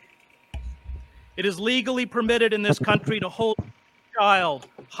suffering. It is legally permitted in this country to hold a child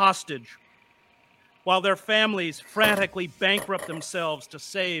hostage while their families frantically bankrupt themselves to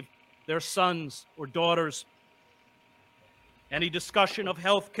save their sons or daughters. Any discussion of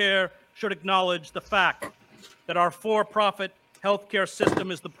healthcare should acknowledge the fact that our for-profit healthcare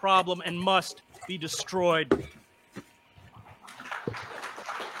system is the problem and must be destroyed.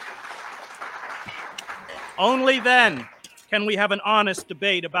 Only then can we have an honest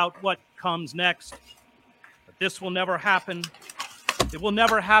debate about what comes next. But this will never happen. It will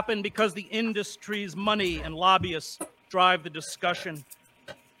never happen because the industry's money and lobbyists drive the discussion,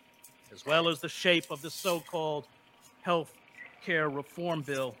 as well as the shape of the so-called health care reform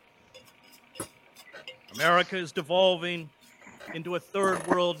bill. America is devolving into a third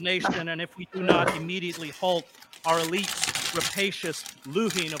world nation, and if we do not immediately halt our elite's rapacious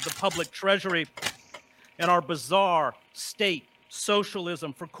looting of the public treasury and our bizarre state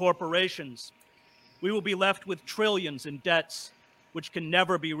socialism for corporations, we will be left with trillions in debts which can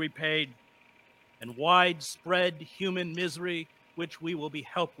never be repaid, and widespread human misery which we will be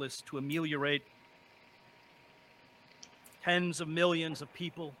helpless to ameliorate. Tens of millions of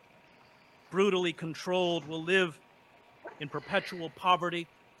people, brutally controlled, will live in perpetual poverty,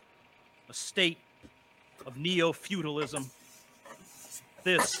 a state of neo-feudalism.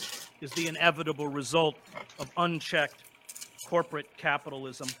 This is the inevitable result of unchecked corporate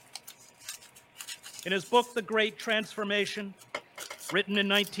capitalism. In his book, The Great Transformation, written in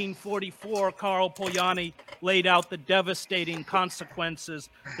 1944, Karl Polanyi laid out the devastating consequences,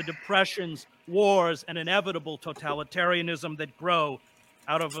 the depressions, wars, and inevitable totalitarianism that grow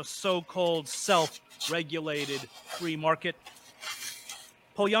out of a so-called self-regulated free market.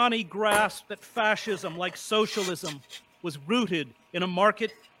 Polanyi grasped that fascism, like socialism, was rooted in a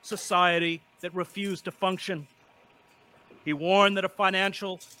market society that refused to function. He warned that a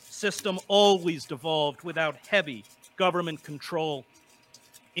financial system always devolved without heavy government control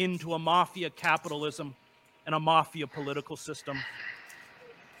into a mafia capitalism and a mafia political system.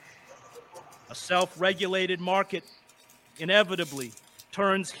 A self-regulated market inevitably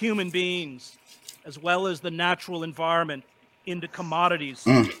turns human beings, as well as the natural environment, into commodities,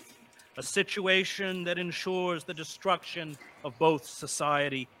 a situation that ensures the destruction of both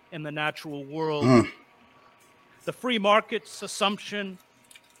society and the natural world. The free market's assumption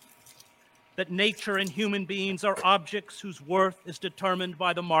that nature and human beings are objects whose worth is determined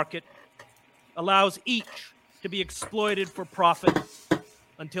by the market allows each to be exploited for profit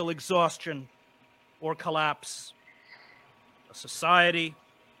until exhaustion or collapse. A society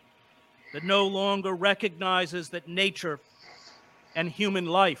that no longer recognizes that nature and human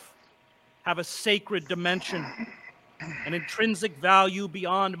life have a sacred dimension, an intrinsic value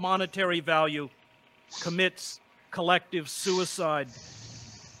beyond monetary value, commits collective suicide.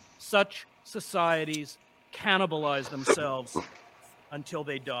 Such societies cannibalize themselves until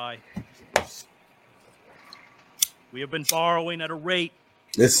they die. We have been borrowing at a rate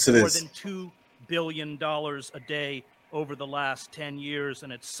of more than $2 billion a day over the last 10 years,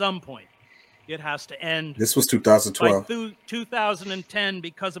 and at some point, it has to end. This was 2012. By 2010,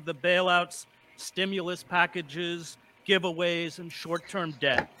 because of the bailouts, stimulus packages, giveaways, and short-term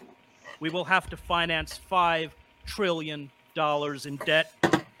debt, we will have to finance $5 trillion in debt.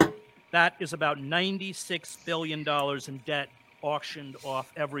 That is about $96 billion in debt auctioned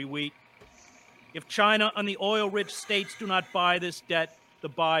off every week. If China and the oil-rich states do not buy this debt, the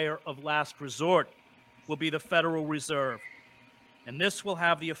buyer of last resort will be the Federal Reserve. And this will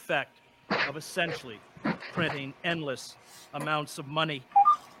have the effect of essentially printing endless amounts of money.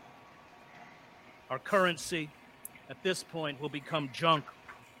 Our currency at this point will become junk.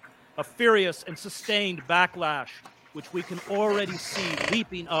 A furious and sustained backlash, which we can already see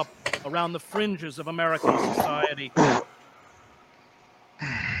leaping up around the fringes of American society,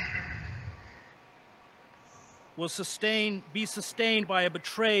 will be sustained by a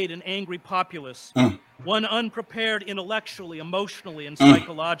betrayed and angry populace, one unprepared intellectually, emotionally, and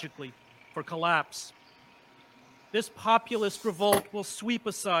psychologically for collapse. This populist revolt will sweep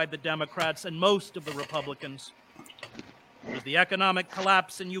aside the Democrats and most of the Republicans. It was the economic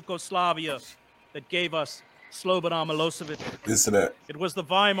collapse in Yugoslavia that gave us Slobodan Milosevic. Listen to that. It was the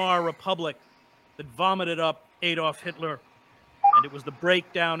Weimar Republic that vomited up Adolf Hitler. And it was the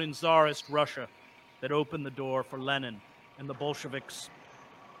breakdown in Tsarist Russia that opened the door for Lenin and the Bolsheviks.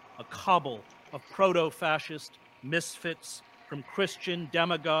 A cabal of proto-fascist misfits, from Christian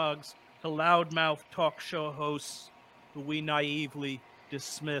demagogues to loudmouth talk show hosts who we naively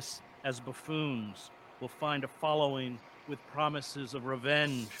dismiss as buffoons, will find a following with promises of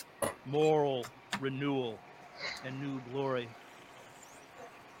revenge, moral renewal, and new glory.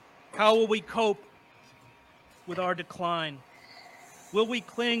 How will we cope with our decline? Will we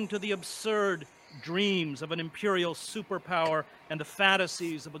cling to the absurd dreams of an imperial superpower and the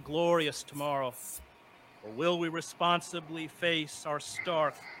fantasies of a glorious tomorrow? Or will we responsibly face our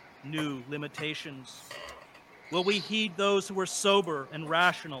stark new limitations? Will we heed those who are sober and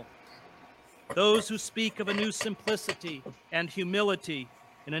rational, those who speak of a new simplicity and humility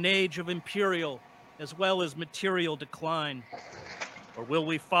in an age of imperial as well as material decline? Or will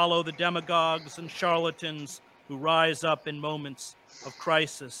we follow the demagogues and charlatans who rise up in moments of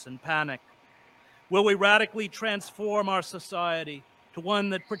crisis and panic? Will we radically transform our society to one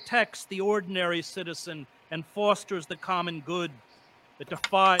that protects the ordinary citizen and fosters the common good, that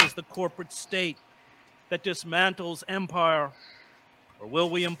defies the corporate state, that dismantles empire? Or will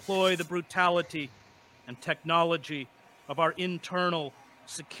we employ the brutality and technology of our internal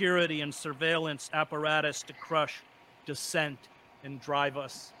security and surveillance apparatus to crush dissent and drive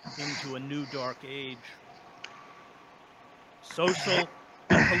us into a new dark age? Social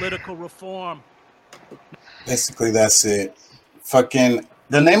and political reform. Basically, that's it. Fucking,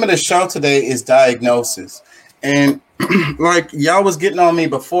 the name of the show today is Diagnosis. And like y'all was getting on me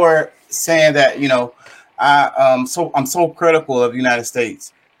before saying that, you know, I'm so critical of the United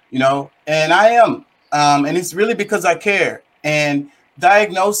States, you know, and I am. And it's really because I care. And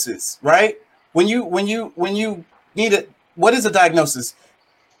diagnosis, right? When you need it, what is a diagnosis?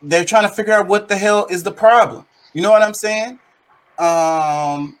 They're trying to figure out what the hell is the problem. You know what I'm saying?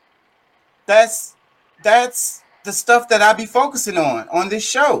 That's the stuff that I be focusing on this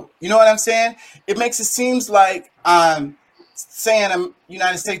show. You know what I'm saying? It makes it seems like I'm saying the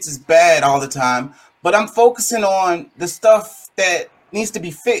United States is bad all the time, but I'm focusing on the stuff that needs to be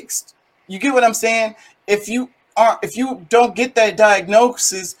fixed. You get what I'm saying? If you don't get that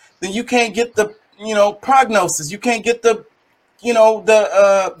diagnosis, then you can't get the, you know, prognosis. You can't get the, you know,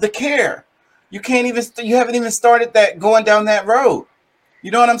 the care. You haven't even started that going down that road. You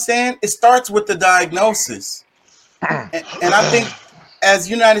know what I'm saying? It starts with the diagnosis. And I think as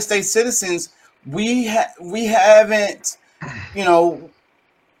United States citizens, we haven't, you know,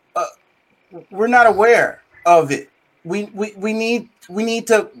 we're not aware of it. We need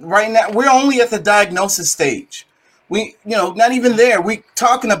to right now. We're only at the diagnosis stage. We, you know, not even there. We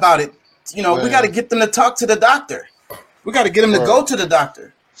talking about it. You know, we got to get them to talk to the doctor. We got to get them to go to the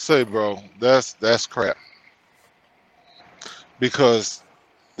doctor. Say, bro, that's crap. Because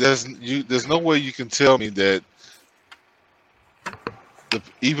there's no way you can tell me that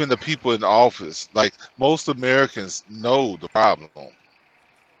even the people in office, like most Americans, know the problem.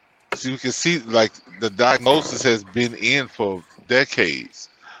 So you can see, like, the diagnosis has been in for decades.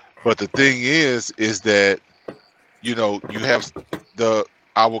 But the thing is that, you know, you have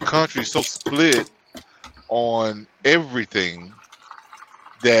our country so split on everything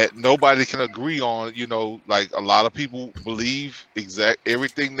that nobody can agree on. You know, like, a lot of people believe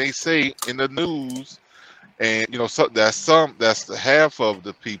everything they say in the news, and you know, so that's the half of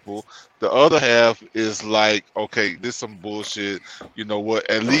the people. The other half is like, okay, this is some bullshit. You know what?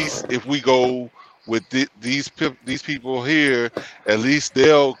 At least if we go with these people here, at least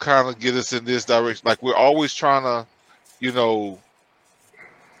they'll kind of get us in this direction. Like, we're always trying to, you know,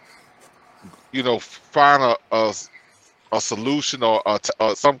 find a solution or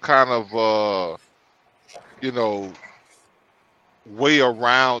some kind of you know, way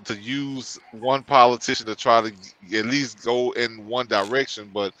around to use one politician to try to at least go in one direction.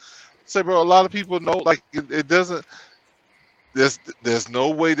 But say, bro, a lot of people know, like, it doesn't. There's no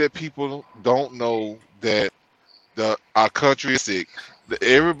way that people don't know that our country is sick.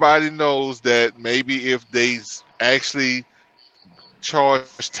 everybody knows that maybe if they actually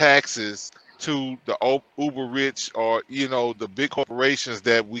charge taxes to the uber rich, or the big corporations,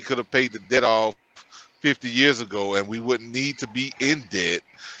 that we could have paid the debt off 50 years ago and we wouldn't need to be in debt.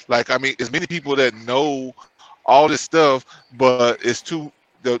 Like, I mean, there's many people that know all this stuff, but it's too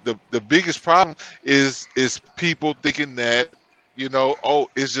the biggest problem is people thinking that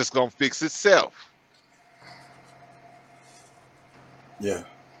it's just gonna fix itself. Yeah.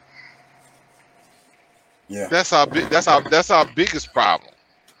 That's our biggest problem.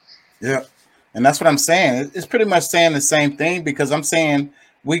 Yeah. And that's what I'm saying. It's pretty much saying the same thing, because I'm saying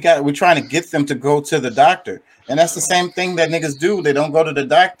we're trying to get them to go to the doctor. And that's the same thing that niggas do. They don't go to the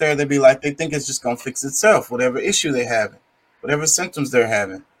doctor. They be like, they think it's just gonna fix itself, whatever issue they having, whatever symptoms they're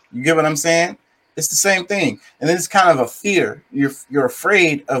having. You get what I'm saying? It's the same thing. And then it's kind of a fear. You're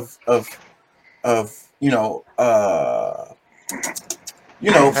afraid of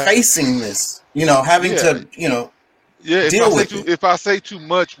facing this, having to, Yeah, deal with it. if I say too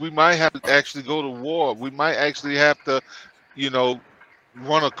much, we might have to actually go to war. We might actually have to,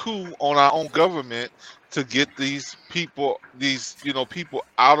 run a coup on our own government to get these people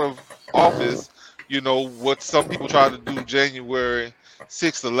out of office. What some people tried to do January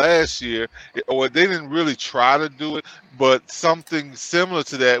 6th of last year, or they didn't really try to do it, but something similar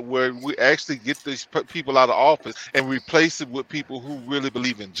to that, where we actually get these people out of office and replace it with people who really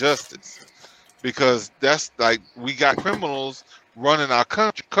believe in justice. Because that's like, we got criminals running our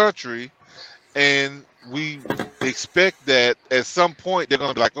country, and we expect that at some point they're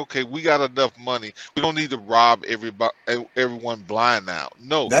gonna be like, okay, we got enough money. We don't need to rob everyone blind now.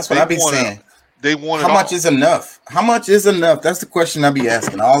 No, that's what I be saying. They want how much is enough? How much is enough? That's the question I be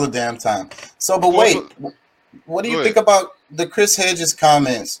asking all the damn time. So, but wait, what do you think about the Chris Hedges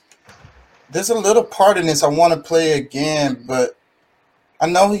comments? There's a little part in this I want to play again, but I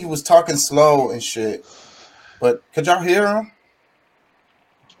know he was talking slow and shit. But could y'all hear him?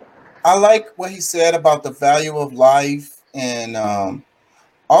 I like what he said about the value of life, and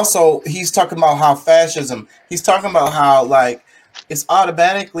also he's talking about how fascism. He's talking about how, like, it's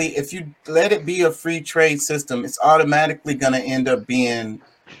automatically, if you let it be a free trade system, it's automatically going to end up being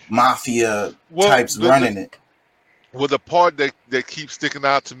mafia types running it. Well, the part that keeps sticking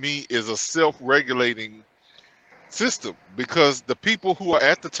out to me is a self-regulating system, because the people who are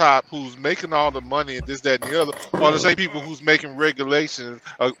at the top, who's making all the money and this, that, and the other, are the same people who's making regulations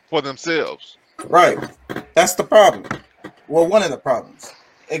for themselves. Right. That's the problem. Well, one of the problems.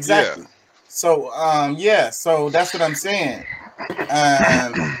 Exactly. Yeah. So, so that's what I'm saying.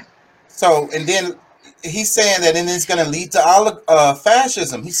 So, and then he's saying that it's going to lead to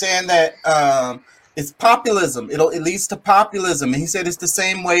fascism. He's saying that it's populism. It leads to populism. And he said it's the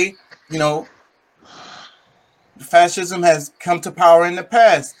same way, fascism has come to power in the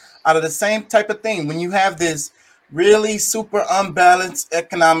past, out of the same type of thing. When you have this really super unbalanced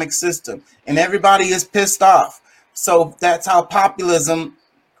economic system and everybody is pissed off, so that's how populism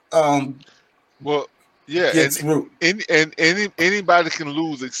gets root. And anybody can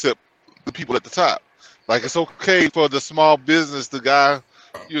lose except the people at the top. Like, it's okay for the small business, the guy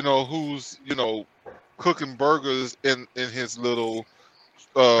who's cooking burgers in his little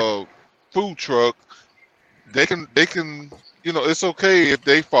food truck. They can it's okay if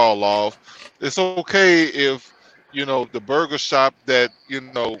they fall off. It's okay if the burger shop that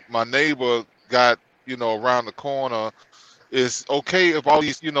my neighbor got around the corner. It's okay if all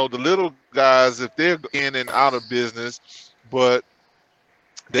these the little guys, if they're in and out of business, but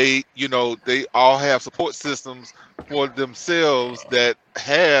they they all have support systems for themselves that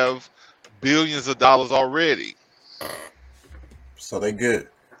have billions of dollars already. So they good,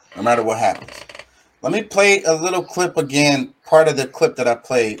 no matter what happens. Let me play a little clip again, part of the clip that I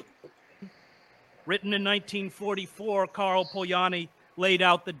played. Written in 1944, Karl Polanyi laid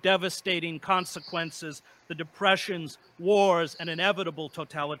out the devastating consequences, the depressions, wars, and inevitable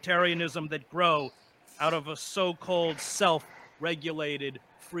totalitarianism that grow out of a so-called self-regulated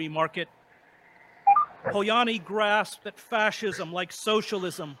free market. Polanyi grasped that fascism, like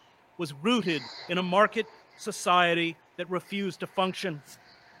socialism, was rooted in a market society that refused to function.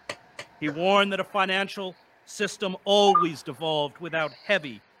 He warned that a financial system always devolved without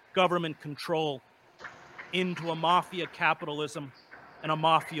heavy government control into a mafia capitalism and a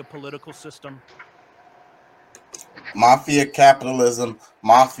mafia political system. Mafia capitalism,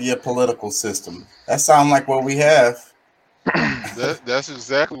 mafia political system. That sounds like what we have. That's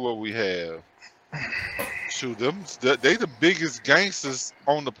exactly what we have. Shoot, they the biggest gangsters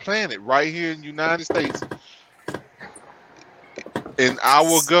on the planet right here in the United States. in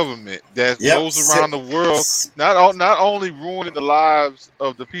our government that Yep. goes around the world, not only ruining the lives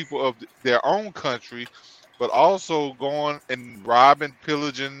of the people of their own country, but also going and robbing,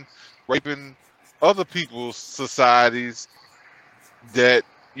 pillaging, raping other people's societies that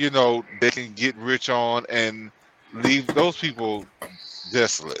they can get rich on and leave those people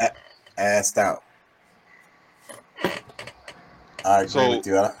desolate. Assed out. I agree with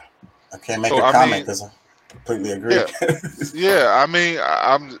you. I can't make a comment because I completely agree. Yeah. I mean,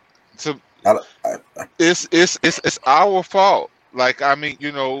 it's our fault. Like, I mean,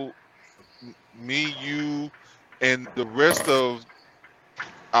 me, you, and the rest of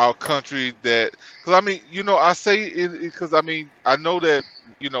our country that, because I mean, I say it because I mean, I know that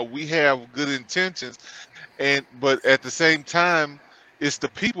we have good intentions, but at the same time, it's the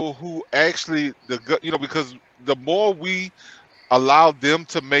people who actually because the more we allow them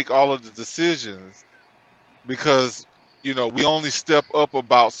to make all of the decisions, because we only step up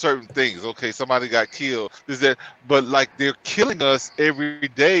about certain things. Okay, somebody got killed, but like they're killing us every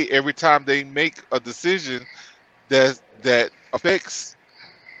day, every time they make a decision that affects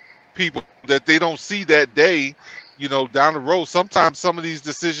people that they don't see that day, down the road. Sometimes some of these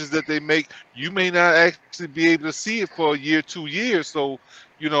decisions that they make, you may not actually be able to see it for a year, 2 years. So,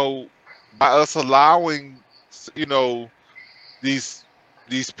 by us allowing, these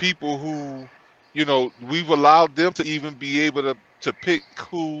people who, we've allowed them to even be able to pick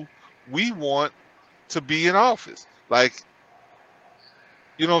who we want to be in office. Like,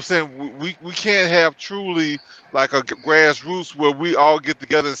 what I'm saying? We can't have truly like a grassroots where we all get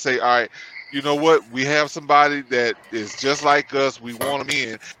together and say, all right, you know what? We have somebody that is just like us. We want them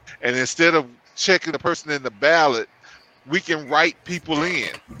in. And instead of checking the person in the ballot, we can write people in.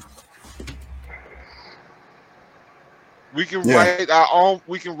 We can write our own,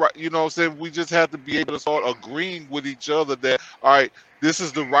 we can write, what I'm saying? We just have to be able to start agreeing with each other that, all right, this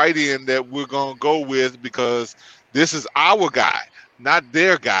is the write-in that we're going to go with because this is our guy, not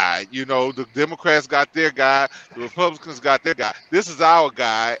their guy. The Democrats got their guy, the Republicans got their guy. This is our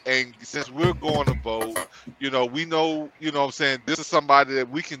guy, and since we're going to vote, we know, what I'm saying, this is somebody that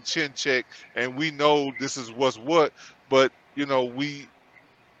we can chin check, and we know this is what's what, but, we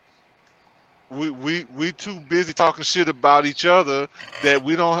too busy talking shit about each other that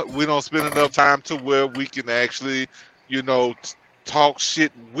we don't spend enough time to where we can actually, talk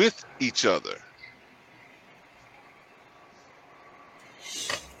shit with each other.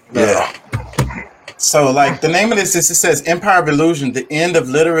 Yeah. So, like, the name of this is, it says Empire of Illusion, The End of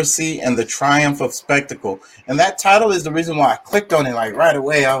Literacy and the Triumph of Spectacle. And that title is the reason why I clicked on it, like, right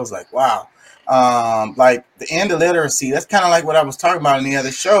away. I was like, wow. Like, the end of literacy, that's kind of like what I was talking about in the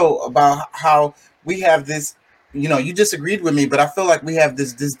other show about how we have this, you disagreed with me, but I feel like we have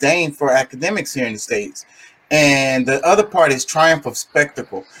this disdain for academics here in the States. And the other part is triumph of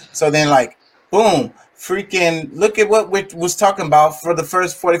spectacle. So then, like, boom, freaking look at what we was talking about for the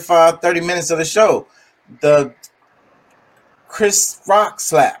first 45, 30 minutes of the show. The Chris Rock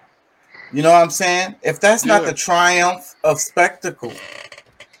slap. You know what I'm saying? If that's not the triumph of spectacle.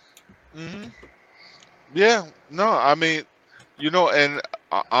 Mm-hmm. Yeah, no, I mean, and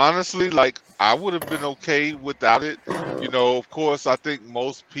honestly, like, I would have been okay without it. Of course, I think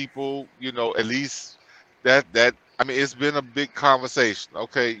most people, at least that I mean, it's been a big conversation.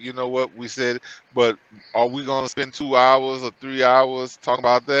 Okay, you know what we said, but are we going to spend 2 hours or 3 hours talking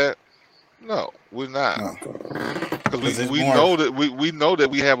about that? No, we're not. Because we know that we know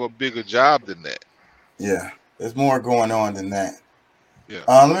that we have a bigger job than that. Yeah, there's more going on than that. Yeah.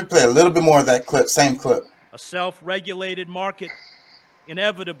 Let me play a little bit more of that clip. Same clip. A self-regulated market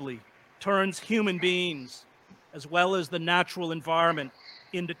inevitably turns human beings as well as the natural environment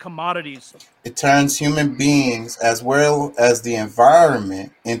into commodities. It turns human beings as well as the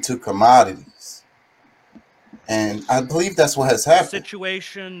environment into commodities. And I believe that's what has happened. A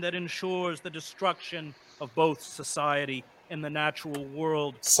situation that ensures the destruction of both society and the natural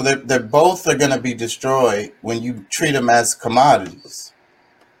world. So they're both are going to be destroyed when you treat them as commodities.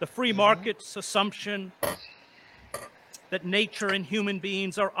 The free market's assumption that nature and human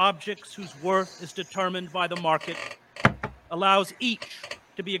beings are objects whose worth is determined by the market allows each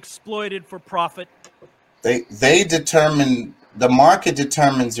to be exploited for profit. They determine, the market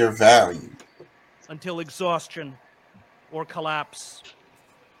determines your value. Until exhaustion or collapse.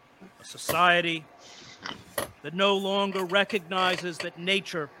 A society that no longer recognizes that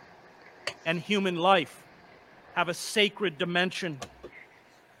nature and human life have a sacred dimension.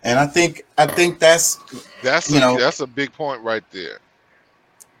 And I think that's that's a big point right there.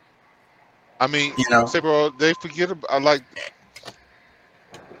 I mean, say, bro, they forget about, like,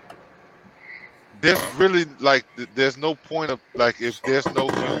 there's really like there's no point of like if there's no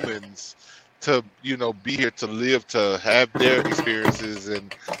humans to be here to live, to have their experiences,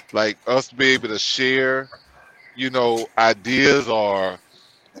 and like us be able to share ideas or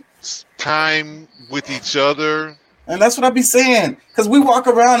time with each other. And that's what I be saying, because we walk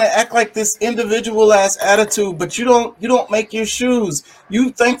around and act like this individual ass attitude, but you don't make your shoes.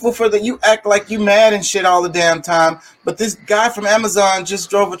 You thankful for that? You act like you mad and shit all the damn time. But this guy from Amazon just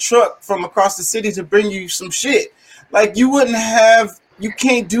drove a truck from across the city to bring you some shit. Like you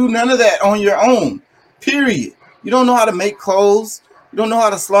can't do none of that on your own. Period. You don't know how to make clothes. You don't know how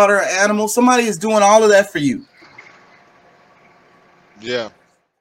to slaughter an animal. Somebody is doing all of that for you. Yeah.